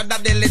 Yes, I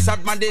that the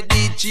lizard man the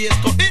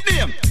DJs go in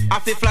them. I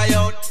fi fly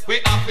out, we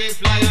I fi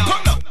fly out.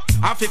 Come on,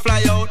 I fi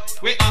fly out,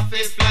 we I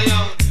fi fly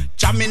out.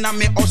 Jamina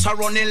me house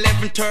around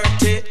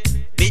 11:30.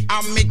 Me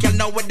and me girl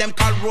now with them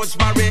call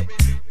Rosemary.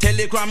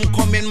 Telegram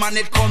coming, man,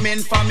 it coming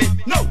for me.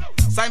 No,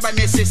 signed by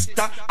me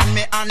sister and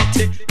me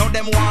auntie. Now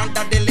them want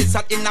that the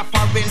lizard in a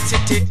foreign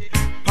city.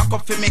 Pack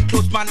up for me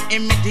clothes, man,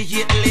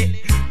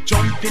 immediately.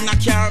 Jump in a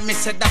car, me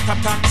say that a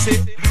taxi.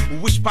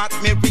 Which part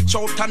me reach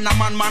out and a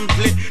man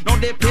monthly. Now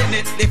they plane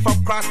it, they for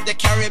cross the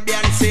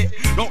Caribbean Sea.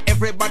 Now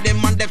everybody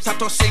man them start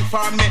to sing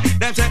for me.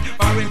 Them say,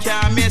 foreign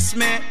can't miss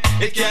me,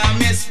 it can't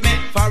miss me.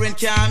 Foreign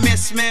can't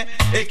miss me,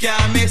 it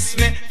can't miss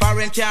me.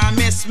 Foreign can't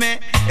miss me,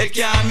 it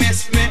can't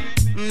miss me.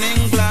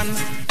 England,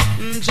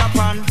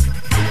 Japan,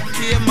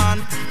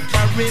 Cayman,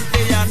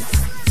 Caribbean.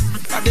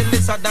 Got the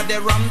lizard that the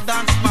ram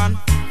dance man.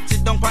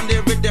 Sit down on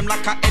the rhythm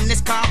like a any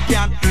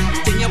scorpion.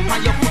 Sting up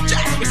on your foot,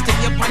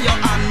 sting up on your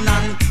hand.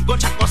 And go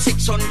check for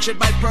 600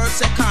 miles per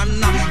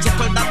second.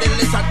 Tickle that the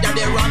lizard that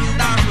the ram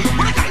dance.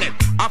 What do you call it?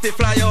 I fi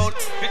fly out,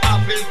 we I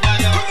fi fly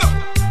out.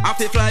 I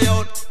fi fly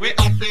out, we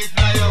I fi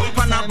fly out.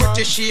 On a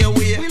British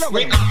Airways,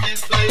 we I fi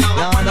fly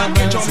out. On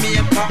a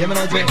Jamaica,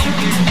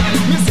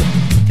 listen,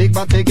 big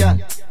body girl.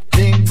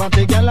 Big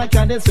body girl, I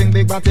can't swing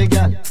big body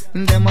girl.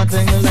 Them a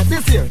thing like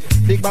this here.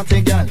 Big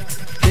body girl,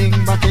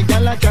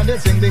 I can't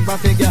swing big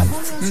body girl.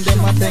 Them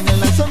a thing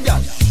like some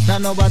girl. Nah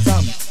no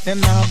bottom, them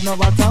nah have no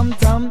bottom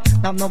tom.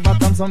 Nah no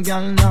bottom, some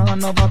girl nah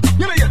no bottom.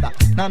 You know hear that?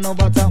 Nah no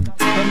bottom,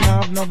 them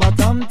nah have no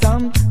bottom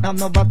tom. Nah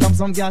no bottom,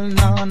 some girl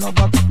nah no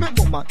bottom. Me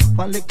woman,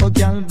 one little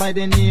girl by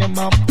the name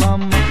of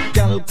Pam.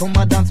 Girl come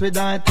a dance with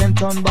her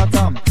 10-ton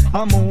bottom.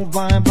 I move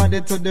her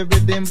body to the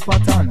rhythm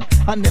pattern.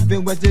 And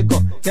everywhere you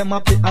go, them a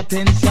pay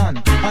attention.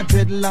 A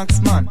dreadlocks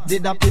man,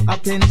 did a pay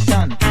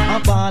attention. A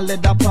ball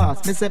let a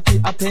pass, me say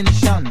pay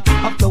attention.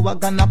 After we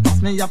gonna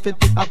pass, me have to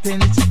pay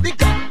attention.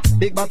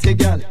 Big body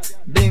girl,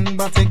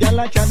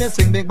 I can't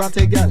swing big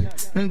body girl.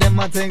 Them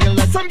a thing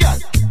like some girl.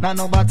 Nah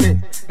no body,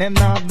 them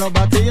nah have no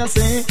body, you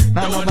see.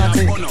 Nah no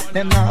body,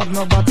 them nah have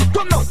no body.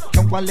 Come now,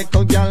 come a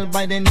little girl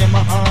by the name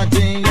of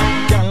Hardy.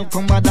 Girl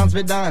come a dance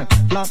with her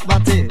flat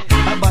body.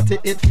 Her body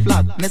it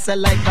flat, me say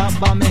like a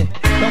bommy.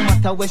 No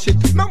matter where she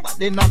do,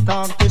 nobody not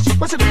talk to she.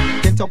 What she do?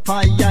 Get up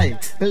high,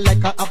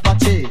 like a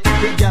Apache.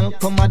 The girl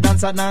come a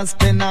dance and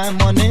spend her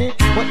money.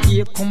 But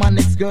here come a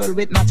next girl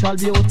with natural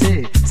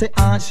beauty. Say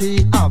all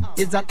she have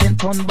is a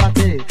 10-ton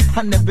body,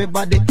 and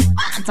everybody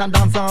want to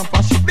dance on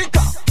for she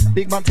because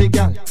big body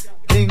girl.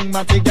 Big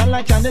body girl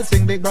like candy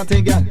swing, big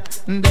body girl.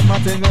 Them a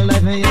tingle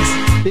like me,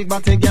 yes. Big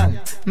body girl,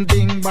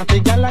 big body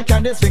girl like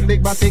candy swing,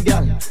 big body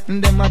girl.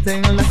 Them a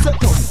tingle like so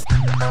come.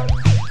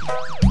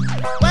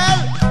 Well,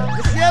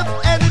 you see if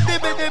any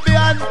dibby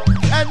and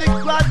any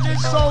grudgy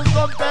sound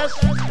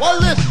contest. Well,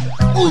 listen,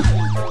 ooh,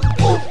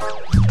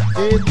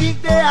 they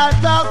think they are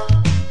tough.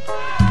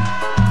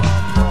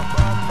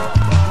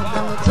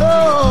 So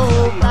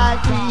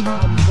like me,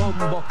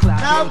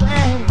 now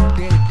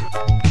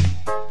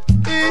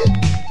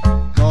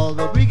call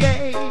the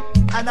brigade,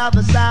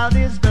 another sound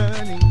is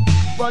burning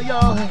for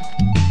your head.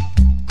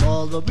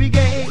 Call the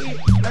brigade,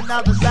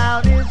 another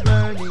sound is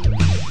burning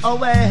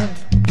away.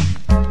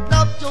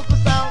 Not just the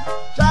sound,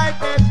 try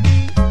test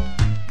me.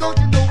 Don't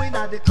you know we're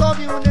not the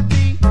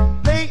community?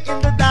 Play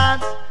in the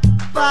dance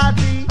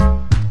party,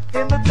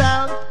 in the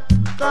town,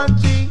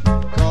 country.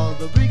 Call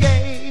the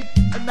brigade,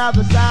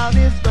 another sound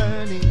is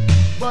burning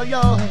for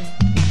your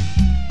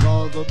head.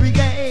 Call the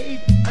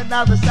brigade,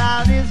 another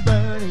sound is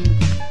burning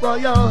for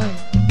your head.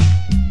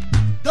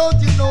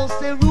 Don't you know,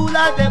 say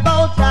ruler the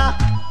bouncer,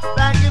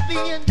 like if we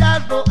in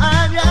jazz go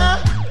on ya.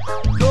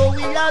 So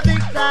we are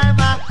big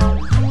timer,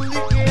 rule the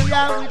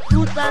area with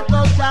truth and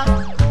culture.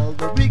 Call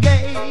the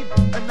brigade,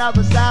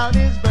 another sound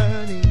is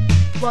burning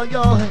for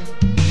your head.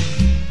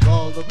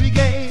 Call the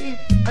brigade,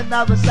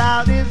 another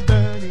sound is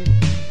burning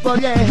for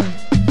your head.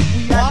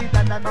 We are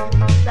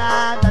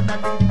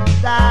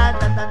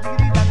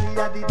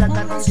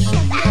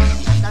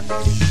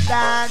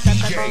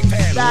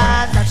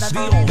the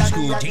old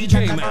school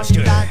DJ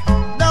master.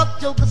 Knock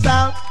joke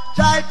sound,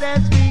 try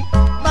test me.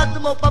 Mat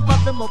them up,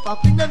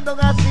 fling them down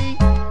and see.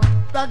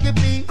 Rocky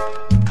B,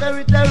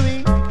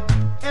 territory.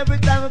 Every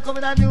time we come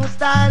in a new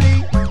style.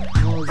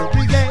 Call the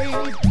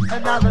brigade,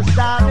 another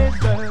sound is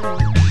burning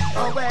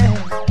away.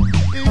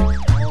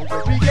 Call the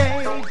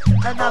brigade,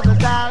 another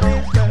sound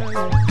is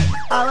burning.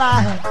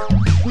 Alright,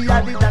 we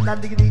are the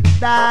dan diggity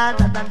dan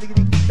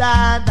diggity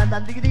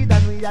dan diggity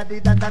dan. We are the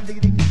dan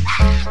diggity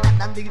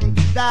dan diggity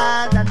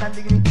dan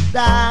diggity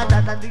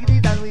dan diggity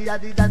dan. We are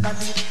the dan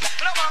diggity.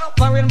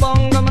 Foreign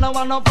bongo, man, I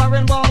want no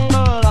foreign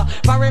bongo.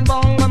 Foreign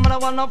bongo, man, I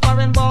want no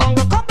foreign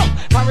bongo. Come on,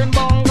 foreign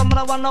bongo, man,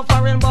 I want no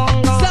foreign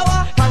bongo.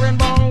 Foreign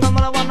bongo,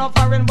 man, I want no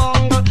foreign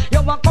bongo.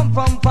 You want come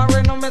from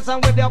foreign, no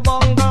messing with your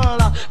bongo.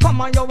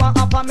 Come on, you want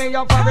offer me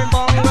your foreign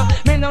bongo.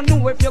 Me no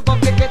know if you go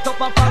pick it up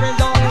a foreign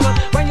bongo.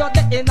 When you're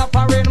dead in a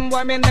foreign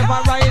boy, me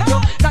never write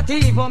you. Not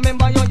even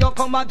remember you, you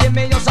come and give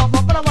me yourself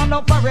up. But I want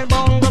no foreign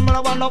bongo, man, I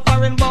want no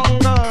foreign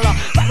bongo.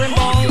 Foreign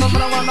bongo,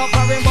 man, I want no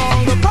foreign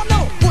bongo. Come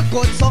now,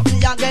 good something,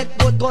 you get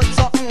good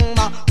something.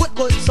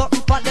 Good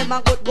something for them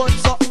and good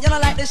something. You know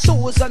like the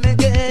shoes when me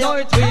get. No,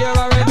 it's weird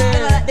already. You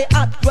know like the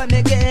hat when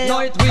me get. No,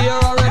 it's weird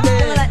already.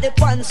 You know like the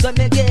pants when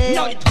me get.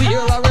 No, it's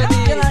weird already.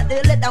 You know like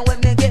the leather when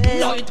me get.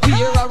 No, it's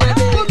weird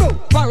already.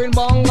 Foreign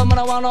bongo, man,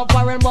 I want no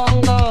foreign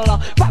bongo.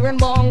 Foreign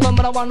bongo,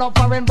 man, I want no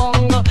foreign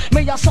bongo.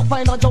 Me a suffer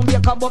in a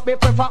Jamaica, but me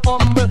prefer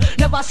humble.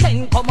 Never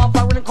sing come a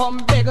foreign,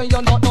 come beg, you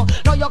don't know.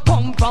 Now you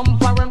come from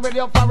foreign with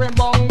your foreign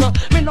bongo.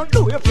 Me no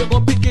do if you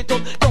go pick it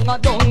up, down a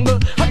jungle.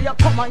 How you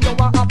come and you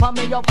want offer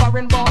me your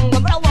foreign bongo.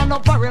 Man, I want no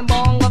foreign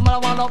bongo, man, I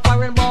want no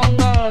foreign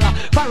bongo.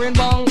 Foreign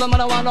bongo,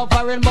 man, I want no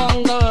foreign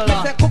bongo. Me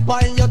say cup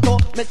on your toe,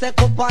 me say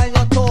cup on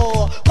your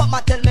toe. Come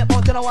and tell me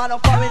about you, I want no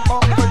foreign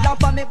bongo. Now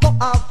for me go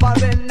off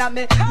foreign, and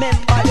me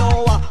remember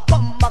you.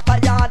 Come back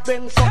a yard,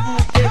 bring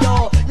something to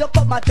you. You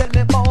come and tell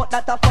me about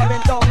that a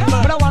foreign bongo.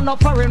 Man, I want no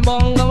foreign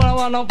bongo, man, I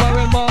want no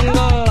foreign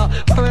bongo.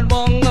 Foreign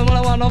bongo, man,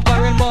 I want no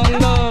foreign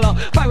bongo.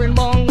 Foreign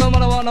bongo,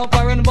 man, I want no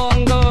foreign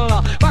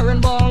bongo. Foreign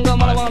bongo,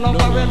 man, I want no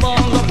foreign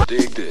bongo.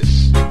 Dig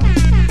this.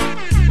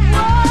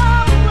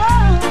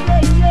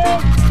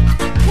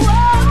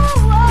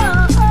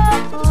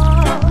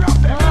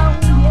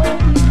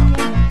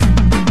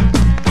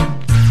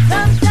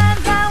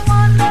 Sometimes I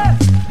wonder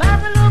by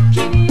the look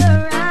in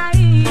your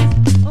eyes,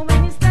 when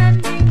you're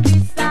standing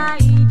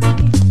beside me,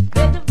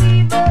 there's a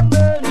fever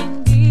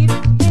burning deep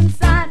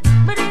inside.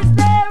 But is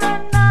there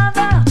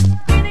another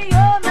in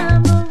your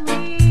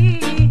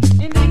memory?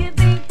 And do you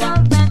think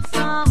of that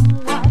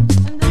someone?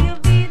 And do you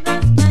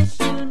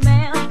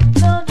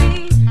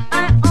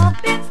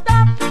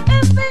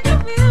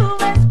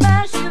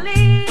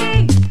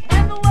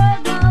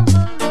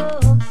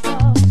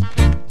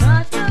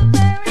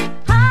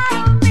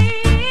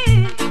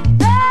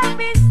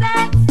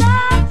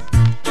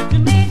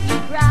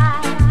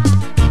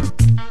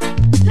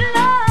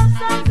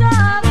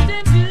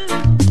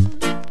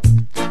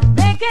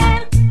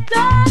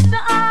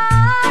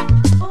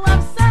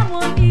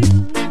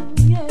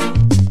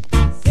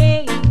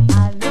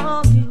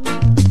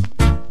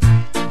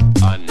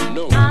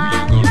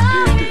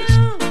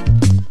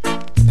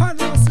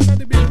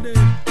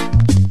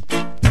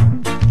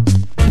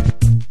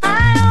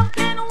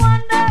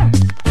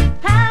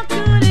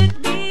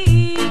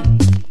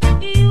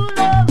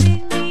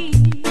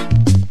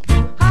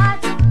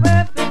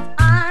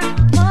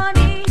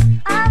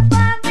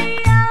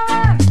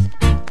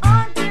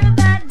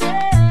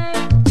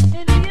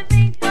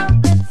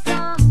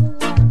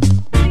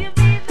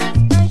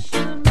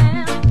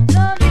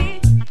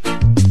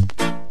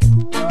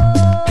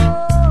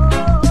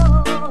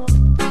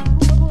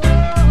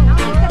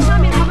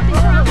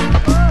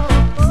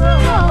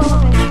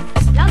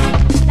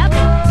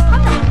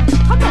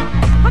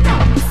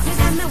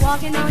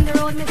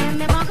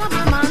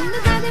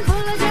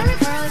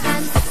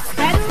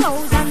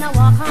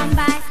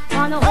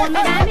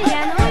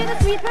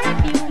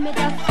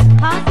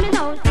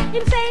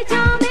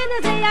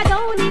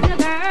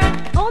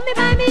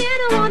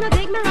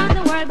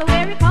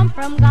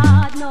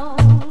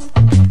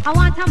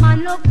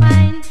man look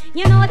fine.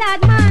 You know that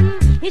man,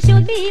 he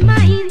should be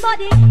mine.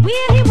 Body,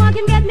 where he walk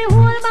him get me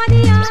whole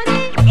body on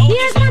it.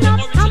 Here's man up,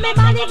 and my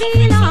body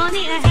feel on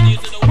it.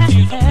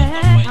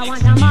 I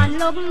want a man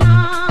look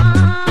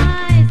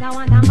nice. I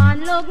want a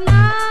man look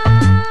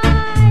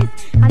nice.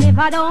 And if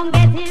I don't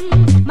get him,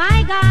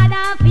 my God,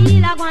 I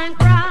feel I go and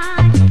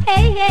cry.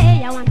 Hey,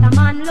 hey, I want a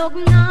man look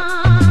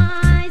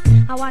nice.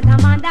 I want a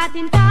man that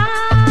entice.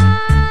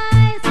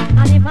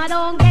 And if I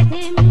don't get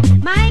him,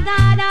 my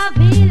God, I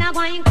feel I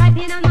go and cry.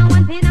 Pin on my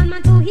one, pin on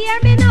my two, hear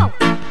me now.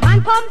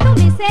 Man come to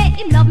me, say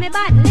him love me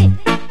badly.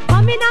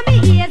 Come in on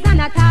me ears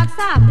and I talk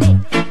softly.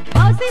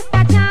 Oh,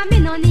 sister Charm, me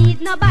no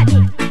need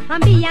nobody.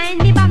 And behind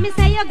me, but me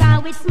say you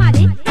gone with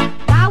Smaddy.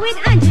 Gone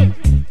with Angie,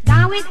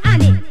 gone with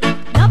Annie.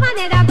 Love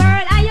another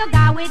girl, and you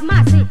gone with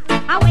Massey.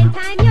 And when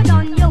time you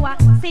done,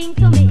 you sing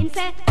to me and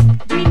say,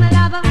 dream a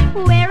lover,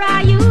 where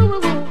are you?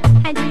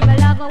 And dream a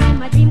lover when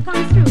my dream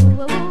comes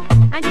true.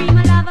 And dream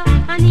a lover,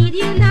 I need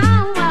you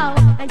now.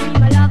 And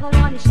dream a lover,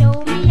 wanna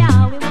show me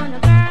how. We want a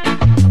girl,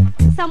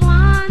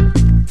 someone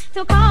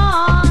to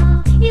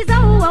call his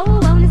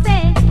own.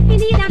 Say, we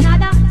need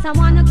another,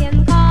 someone who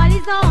can call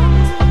his own.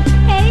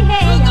 Hey,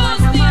 hey, I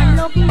want a man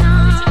look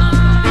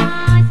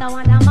nice. I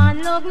want a man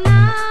look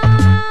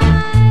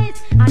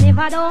nice. And if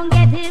I don't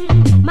get him,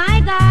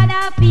 my God,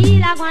 I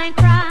feel I go and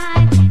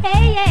cry.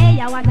 Hey, hey,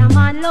 I want a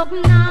man look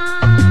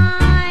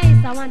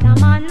nice. I want a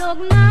man look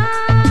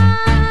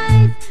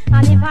nice.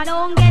 And if I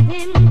don't get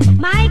him,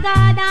 my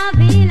God, I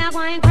feel I go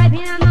and cry.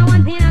 Pin on my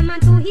one, pin on my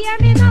two, hear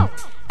me now.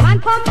 Man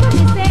come to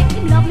me, say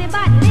he love me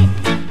badly.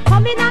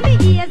 Come in on me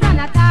ears and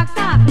I talk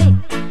softly.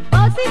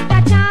 Oh,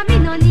 sister Charm, me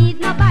no need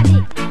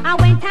nobody. And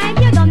when time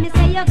you done, me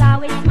say you go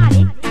with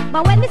Smaddy.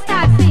 But when me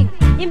start sing,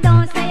 him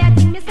don't say a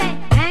thing, me say,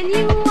 and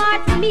you are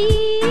to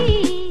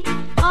me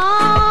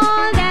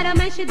all that a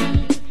man should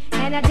be.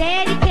 And I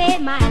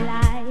dedicate my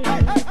life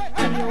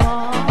to you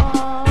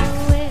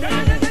always.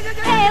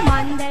 Hey,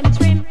 man, them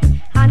trim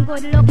and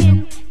good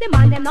looking. The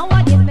man, them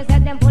nowadays, me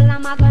said them full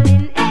of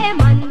muggling. Hey,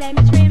 man, them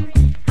trim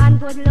and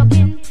good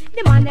looking.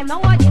 The man, them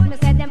nowadays, me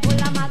said them full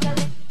of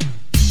muggling.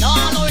 No,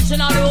 I'm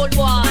original old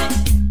boy.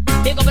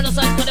 Big up in the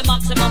side to the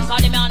maximum. Call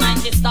them a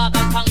 90 stock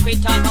and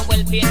concrete talk and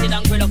well painted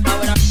and grill up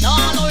power. No,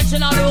 I'm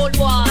original old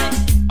boy.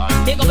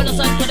 Big up in the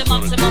side to the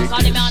maximum.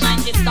 Call them a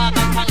 90 stock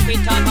and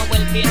concrete talk and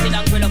well painted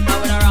and grill up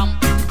power.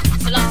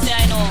 So let's say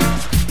I know.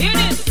 Hear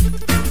this.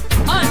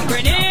 Hand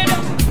grenade,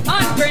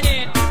 hand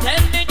grenade.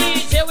 Tell the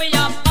DJ we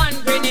have hand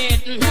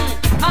grenade.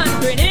 Hand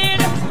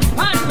grenade,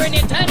 hand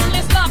grenade. Tell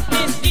the stop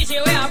this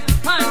DJ we have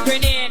hand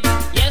grenade.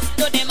 Yes,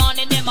 to the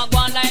morning them a go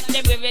on like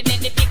them with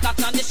the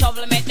pickaxe and the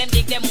shovel make them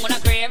dig them on a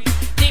grave.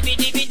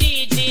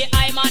 DJ,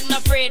 I'm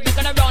unafraid. We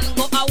gonna run,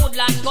 go a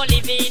woodland, go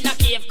live in a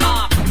cave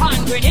car.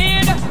 Hand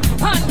grenade,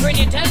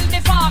 tell the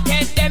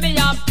fuckhead them me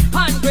up.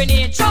 Hand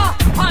grenade, sure.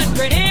 Hand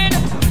grenade,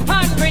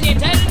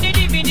 tell the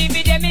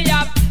DB them me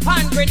up.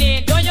 Hand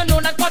grenade, don't you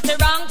know that cut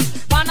it wrong?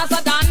 Panas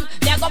are done,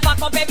 they go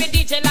pack up every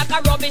DJ like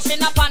a rubbish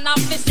in a pan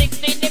of the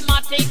 60, the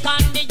Matic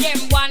and the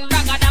M1,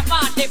 Raga the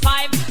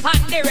 45,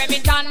 and the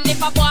Remington.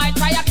 If a boy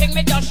try a king,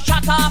 me just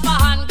shut off a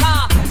hand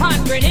car.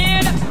 Hand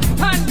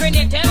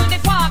grenade, tell the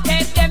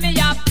fuckhead them me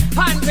up.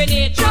 Hand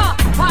grenade, sure.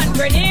 Hand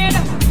grenade,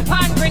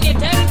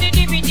 tell the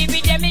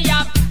DB them me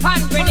up.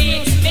 Hand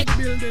grenade.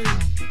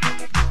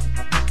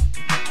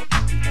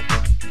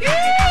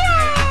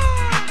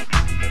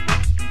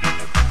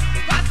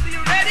 Pastor,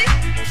 you ready?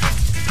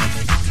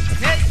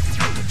 Hey,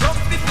 jump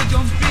if you're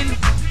jumping,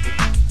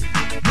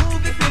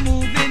 move if you're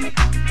moving,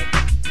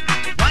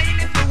 whine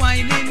if you're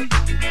whining,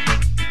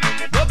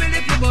 bubble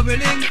if you're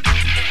bubbling.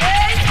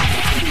 Hey,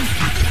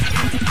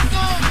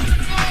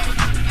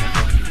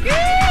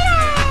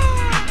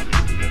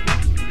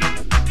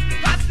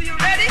 Pastor, you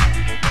ready?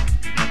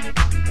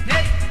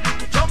 Hey,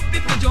 jump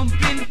if you're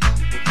jumping,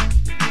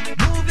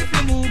 move if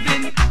you're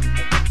moving,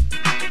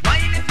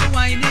 whine if you're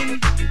whining,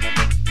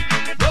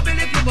 bubble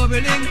if you're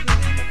bubbling.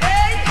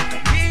 Hey,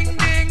 ding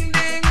ding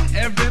ding,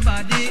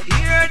 everybody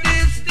hear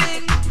this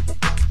thing.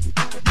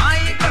 My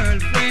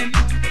girlfriend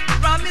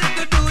promised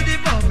to do the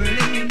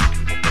bubbling.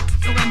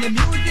 So when the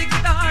music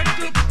starts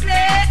to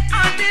play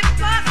and the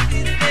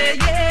passes say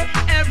yeah,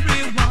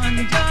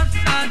 everyone just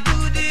do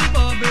the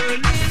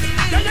bubbling.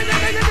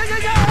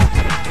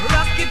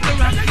 Rock if you're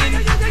rocking,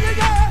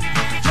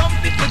 jump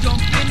if you're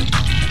jumping,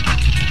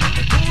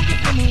 move if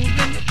you're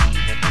moving,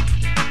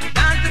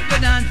 dance if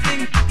you're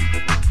dancing.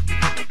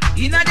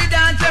 In the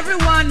dance,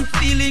 everyone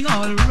feeling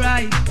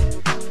alright.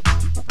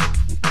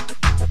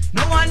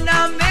 No one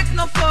now make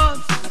no fuss,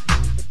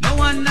 no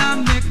one now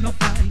make no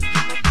fight.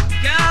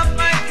 Can't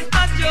fight is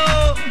not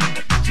Joe,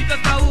 she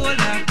just a whole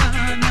lot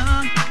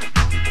corner.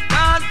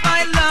 Can't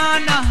fight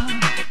Lana,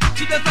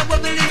 she just a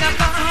bubble in a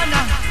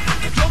corner.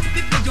 Jump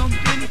if you're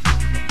jumping,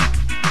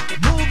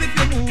 move if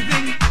you're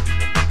moving,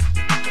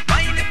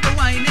 whine if you're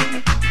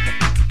whining,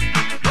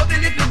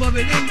 bubble if you're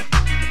bubbling.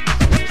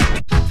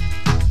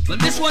 Well,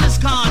 this one is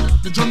called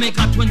the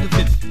Jamaica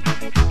 25th.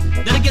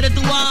 Dedicated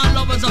to all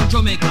lovers of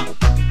Jamaica.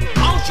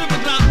 How should we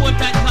grab one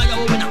tight fire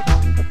over now?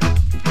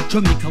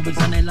 Jamaica was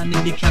an island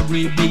in the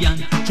Caribbean.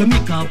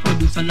 Jamaica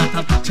produce a lot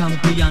of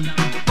champion.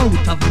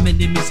 Out of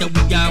many, me say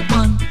we are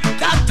one.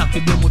 That talk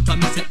with the motor,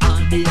 me say all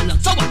day long.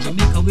 So what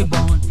Jamaica we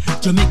born,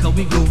 Jamaica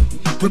we go.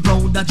 We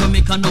proud of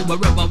Jamaica now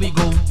wherever we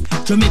go.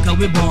 Jamaica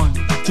we born,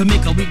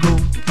 Jamaica we go.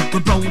 We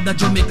proud of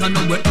Jamaica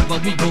now wherever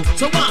we go.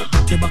 So what?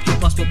 They back to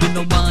passport, we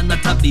no one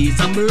at a base.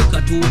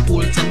 America too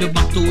cold, send me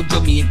back to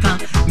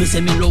Jamaica. Me say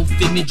me love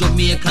for me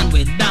Jamaican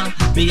weather.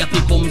 Me happy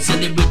come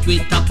celebrate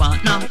with a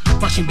partner.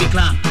 Fashion big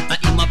clock, I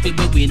him happy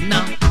we win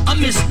now. I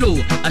miss Flo,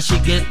 as she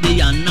get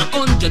the Anna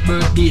 100th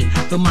birthday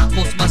to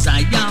Marcus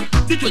Messiah.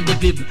 The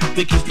 25th,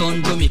 we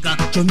Kingston, Jamaica.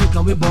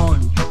 Jamaica we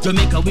born,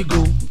 Jamaica we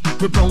go.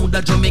 We proud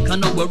of Jamaica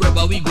now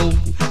wherever we go.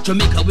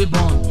 Jamaica we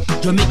born,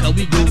 Jamaica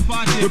we go.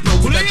 We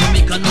proud of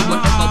Jamaica now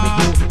wherever we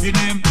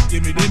go.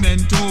 Give me the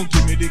mento,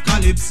 give me the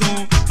calypso.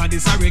 Cause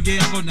this a reggae,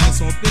 I go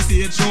nice up the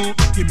stage show.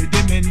 Give me the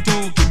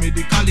mento, give me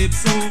the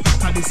calypso.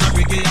 Cause this a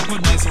reggae, I go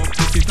nice up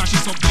the stage. Cause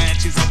she's so bad,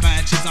 she's so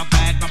bad, she's so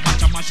bad. Baba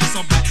Jama, she's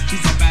so bad, she's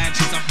so bad,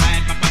 she's so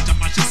bad. Baba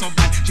Jama, she's so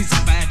bad, she's so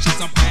bad, she's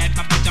so bad.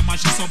 Baba Jama,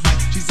 she's so bad,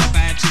 she's so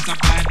bad, she's so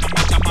bad.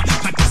 Baba Jama,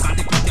 cause this a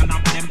the girl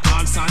of them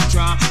called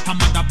Sandra. Her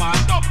mother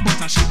bad up, but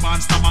she born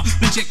stammer.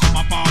 When she come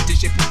a party,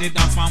 she put the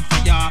dance on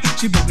fire.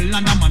 She bubble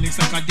and the man it's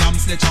like a damn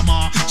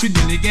sledgehammer. She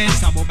nearly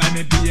gets about by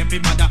me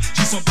baby mother.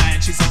 She's so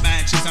bad, she's so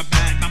bad, she's so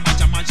bad. Mama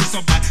Jama, she's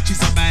so bad,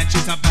 she's so bad,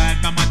 she's so bad.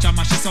 Mama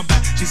Jama, she's so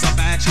bad, she's so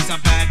bad, she's so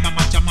bad.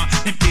 Mama Jama,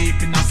 them keep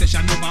in a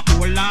session over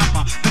whole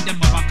lava. But them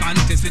have a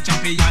contest with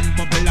champion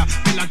bubbler.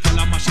 Bill and tell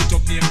her mash it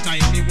up name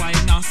time me why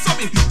now. So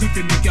me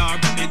to me car,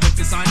 me to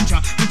fi Sandra.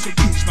 When she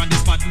reach from the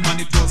spot, man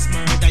it was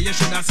murder. You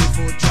should have seen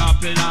food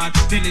drop, lad.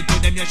 Tell it to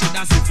them, you should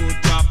have seen food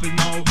drop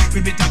now.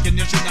 We be talking,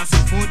 you should have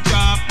seen food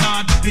drop,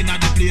 lad. Inna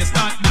the place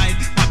that night,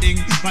 padding,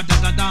 but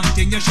that damn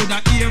thing you should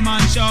have hear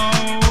man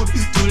shout.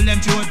 Tell them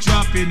to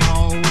dropping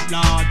out,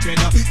 Lord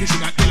Cheddar. You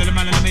should have killed them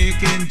and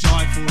making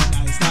joyful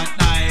nights that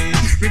night.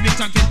 We be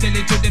talking, tell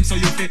it to them so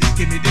you feel.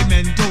 Give me the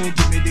mento,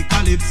 give me the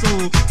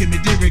calypso. Give me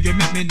the reggae,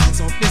 make me nice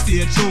off the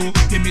stage show.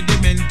 Give me the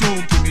mento,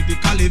 give me the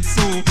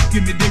calypso.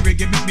 Give me the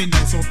reggae, make me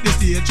nice off the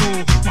stage show.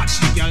 Watch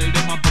the girl,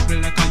 them a bubble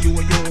like a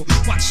yo-yo.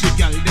 Watch the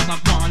girl, them a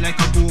go like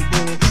a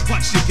go-go.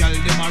 Watch the girl,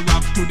 them a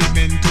rock to the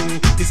mento.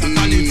 This a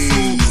calypso,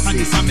 and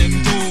this a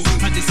mento.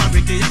 And this a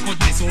reggae, I got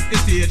nice off the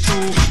stage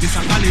show. This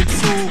a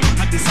calypso,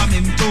 and this a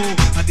mento.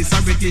 And this a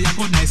reggae, I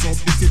got nice off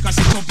the stage. Cause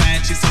she's so bad,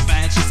 she's so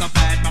bad, she's so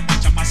bad. Mama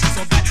Jama, she's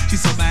so bad,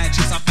 she's so bad,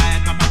 she's so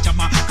bad. Mama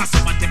Jama, cause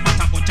some of them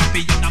matter about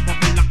champion and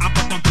bubble like a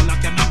bubble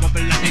like a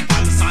bubble like a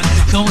call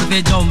Sandra. Don't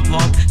be jump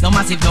up, no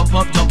massive jump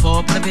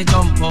up, let me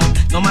jump up.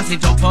 No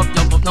massive jump up,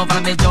 no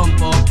for me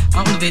jump up.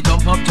 I wanna be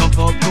jump up, go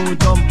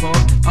jump up.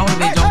 I wanna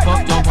be jump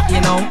up,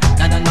 you know.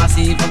 That and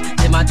massive,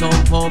 them a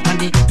jump up. And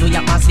the New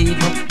York massive,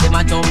 them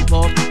a jump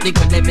up. They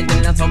could let me do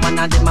that, someone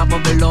and them a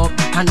bubble up.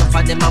 And enough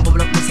of them a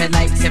bubble up, me say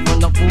like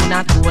 7 up, Pune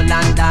to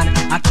London,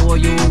 I to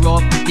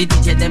Europe. The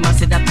DJ them a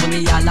say that to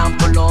me all and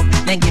pull up.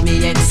 Then give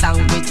me egg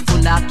sandwich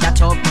full of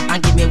ketchup.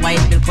 And give me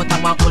white milk cut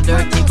and one cold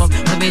dirty cup.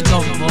 Wanna be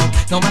jump up,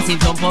 no massive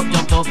jump up,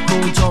 go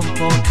jump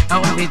up. I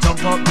wanna be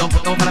jump up, no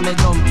for me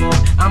jump up.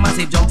 I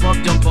massive jump up,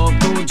 go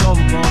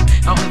jump up.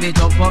 I wanna be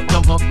jump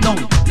up, no.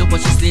 Look how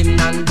she slim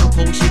and look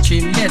how she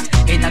trim, yes.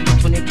 Hey, that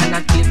look when it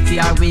cannot clip to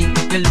your wing.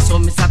 You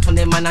listen me sat on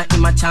them and I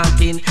him a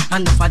chanting.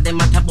 And enough of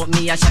them a talk about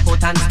me a shout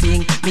out and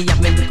sting. Me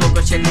have me little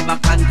girl, she live a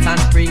constant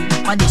spring.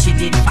 Body she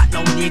did fat,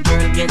 now the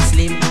girl get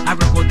slim. I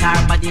rock out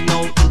her body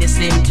now in the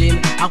slim gym.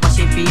 I wash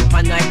her feet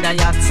and ride the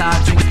yacht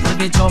drink. I wanna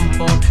be jump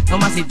up, no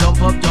massive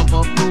jump up,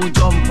 go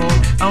jump up.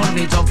 I wanna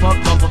be jump up,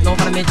 no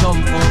for me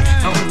jump up.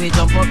 I wanna be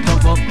jump up,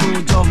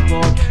 go jump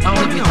up. I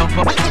wanna be jump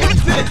up.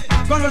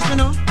 Go rush me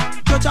now,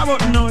 touch a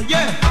button now,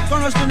 yeah. Go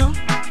rush me now,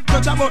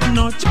 touch a button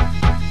now.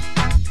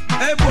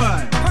 Hey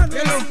boy,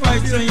 you love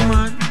fight, son, you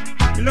man.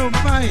 You love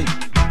fight.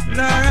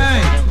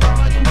 Alright,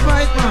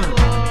 fight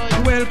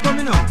man. Welcome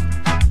me now.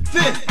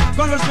 Fit,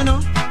 go rush me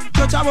now,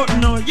 touch a button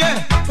now,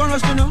 yeah. Go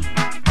rush me now,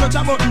 touch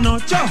a button now,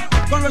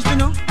 go rush me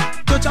now,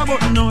 touch a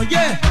button now,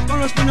 yeah. Go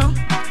rush me now.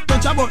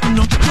 Touch a button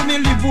now. You me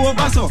live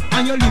over so,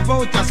 and you live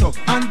out ya so,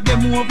 and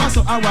them over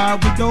so, I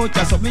walk without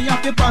ya so. Me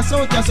have to pass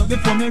out ya so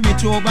before me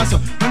reach over so.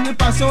 When you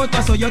pass out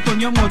ya so, you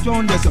turn your mouth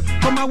round there so.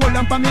 Come and hold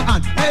on for me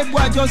hand. Hey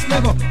boy, just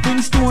let go.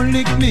 Brimstone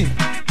lick me.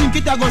 Think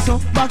it a go so,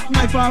 back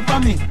knife off for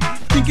me.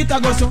 Think it a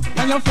go so,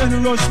 and your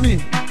friend rush me.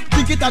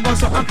 Think it a go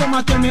so, and come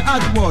and tell me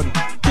hard word.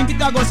 Think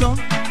it a go so,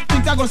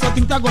 think it a go so,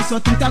 think it a go so,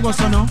 think it a go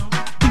so no.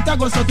 Think it a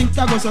go so, think it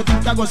a go so,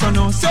 think it a go so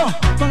no. So,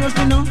 come rush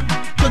me now.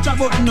 Touch a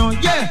button now,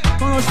 yeah.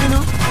 Come rush me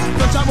now.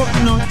 Touch a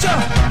button now,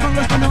 come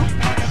rush me now.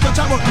 Touch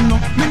a button now.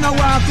 Me no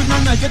walk with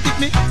no knife, you take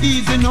me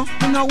easy now.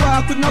 Me no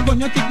walk with no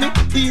gun, you take me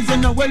easy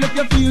now. Well, if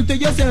you feel to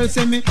yourself,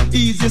 say me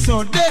easy.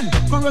 So then,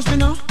 come rush me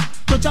now.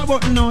 Touch a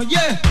button now,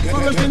 yeah.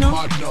 Come rush me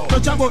now.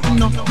 Touch a button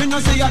now. Me no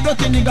say a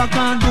dirty nigga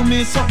can't do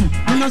me something.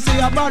 Me no say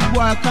a bad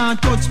boy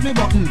can't touch me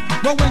button.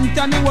 But when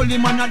time me hold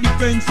him and a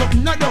defend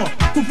something, no do.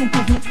 Kufu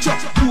kufu, chop,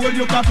 hold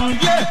your cap on,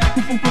 yeah.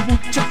 Kufu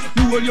kufu, chop,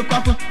 roll your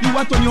coffee, you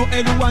a turn your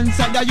head one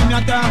side that you me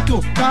a talk to.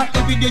 Cause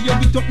every day you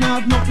get up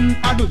now have nothing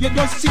I do. You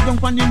just sit down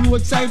on the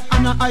roadside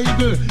and a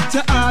idle.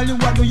 Say all you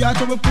want do you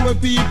to poor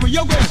people.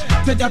 You go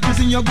to that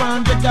prison, you go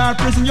and get that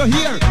prison. You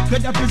hear?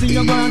 Get that prison,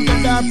 you go and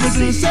get that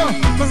prison. So,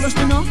 come rush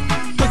me now,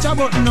 touch a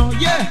button now,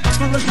 yeah.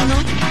 Come rush me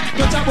now,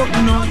 touch a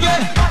button now,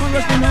 yeah. Come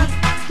rush me now,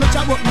 touch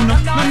a button now.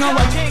 No, no,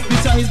 watch.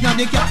 This is not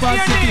the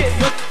capacity.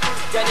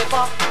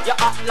 Jennifer, you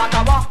act like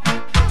a wa.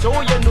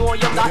 So you know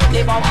you got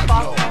the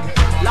bumper.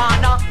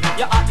 Lana,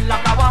 you act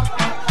like a wa.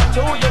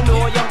 So you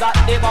know you got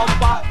the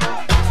bumper.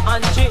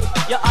 Angie,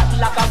 you act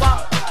like a wa.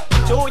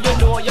 So you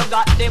know you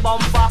got the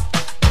bumper.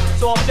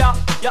 Sophia,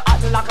 you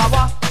act like a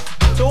wa.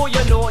 So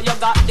you know you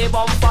got the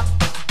bumper.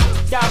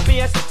 Your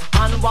face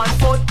and one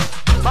foot.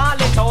 Ball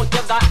it out,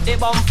 you got the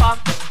bumper.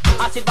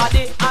 Acid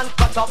body and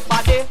cut up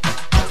body.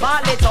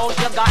 Ball it out,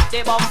 you got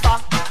the bumper.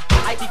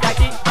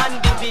 Itty-titty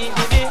and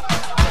divi-divi.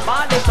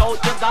 Ball it out,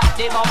 you got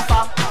the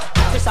bumper.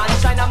 The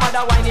sunshine and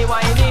mother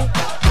whiny-whiny.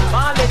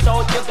 Ball it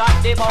out, you got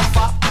the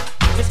bumper.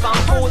 Miss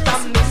Bangfoot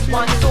and Miss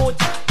One Suit.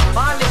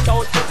 Ball it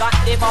out, you got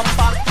the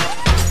bumper.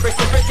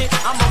 Pretty pretty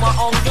and mama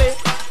ugly.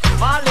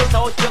 Ball it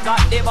out, you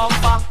got the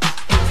bumper.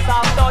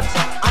 Soft touch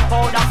and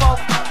powder puff.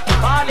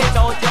 Ball it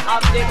out, you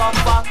have the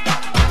bumper.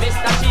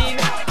 Mr. Sheen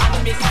and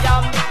Miss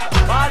Yam.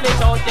 Ball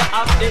it out, you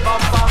have the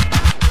bumper.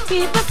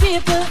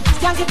 People,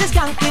 skank it is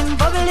skanking,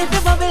 bubble it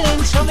is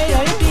bubbling. Show me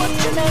how you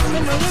feel, let me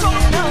know you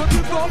feel now.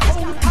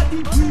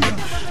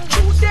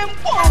 To them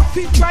want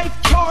fi drive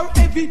car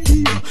every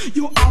day.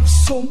 You have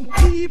some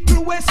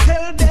people who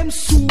sell them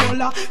soul.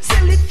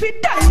 Sell it for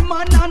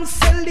diamond and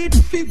sell it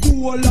for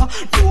gold.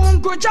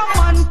 Don't grudge a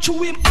man to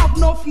him have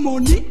enough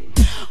money.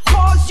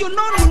 Cause you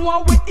don't know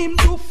what him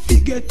do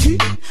figure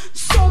it.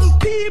 Some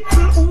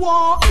people who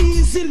want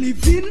easy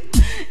living.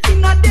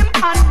 Inna them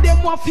and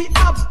them want fi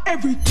have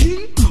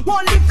everything.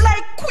 Want live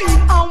like queen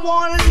and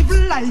want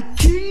live like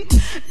king.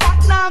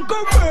 That now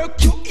go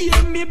work, you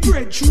hear me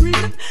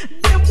brethren.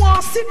 Them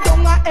want sit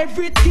down and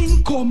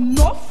everything come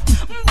enough.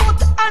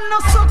 But I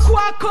know so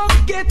quick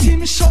come get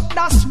him shot.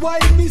 That's why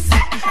me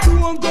say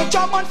don't go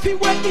German fi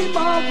when him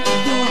have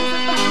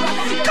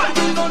done. Cause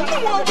you don't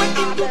know what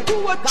him do to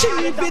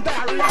achieve it.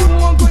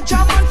 Don't go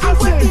German fi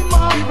when him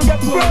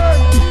have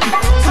done.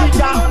 See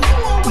that?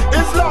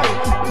 It's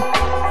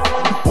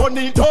like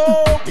Pony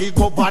dog, the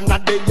governor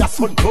they are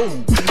son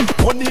too.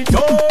 Pony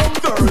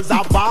dog, girls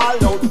are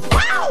ball out.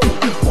 Wow!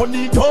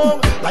 Pony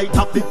dog, light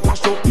up the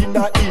flash up in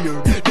the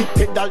ear. The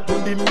pedal to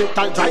the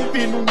metal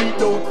driving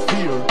without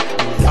fear.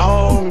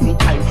 Long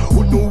time,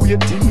 who know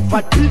waiting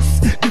for this?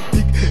 The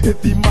big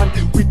heavy man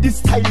with this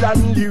style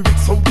and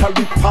lyrics. Some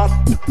carry part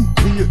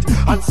weird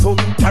and some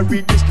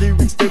carry these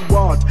lyrics they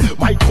want.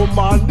 My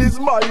command is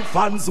my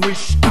fans'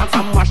 wish. Dance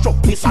and mash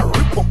up, place a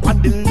rip up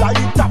and the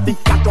light of the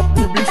flash up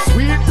will be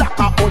sweet like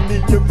a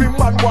honey. Every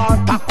man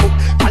want a cup.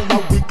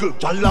 Y'all wiggle,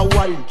 y'all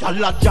wine,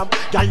 y'all jam,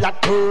 y'all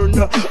turn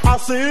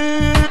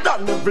acid,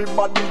 and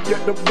everybody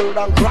get the blood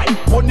and cry.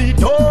 Pony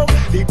dog,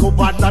 the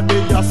governor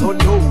they are so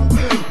no.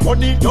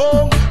 Pony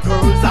dog,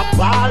 girls are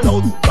ball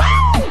out.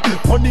 Wow!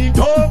 Pony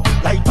dog,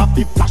 light up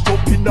the flash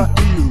up in the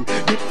ear.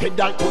 The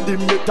pedal to the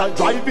metal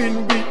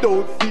driving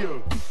without fear.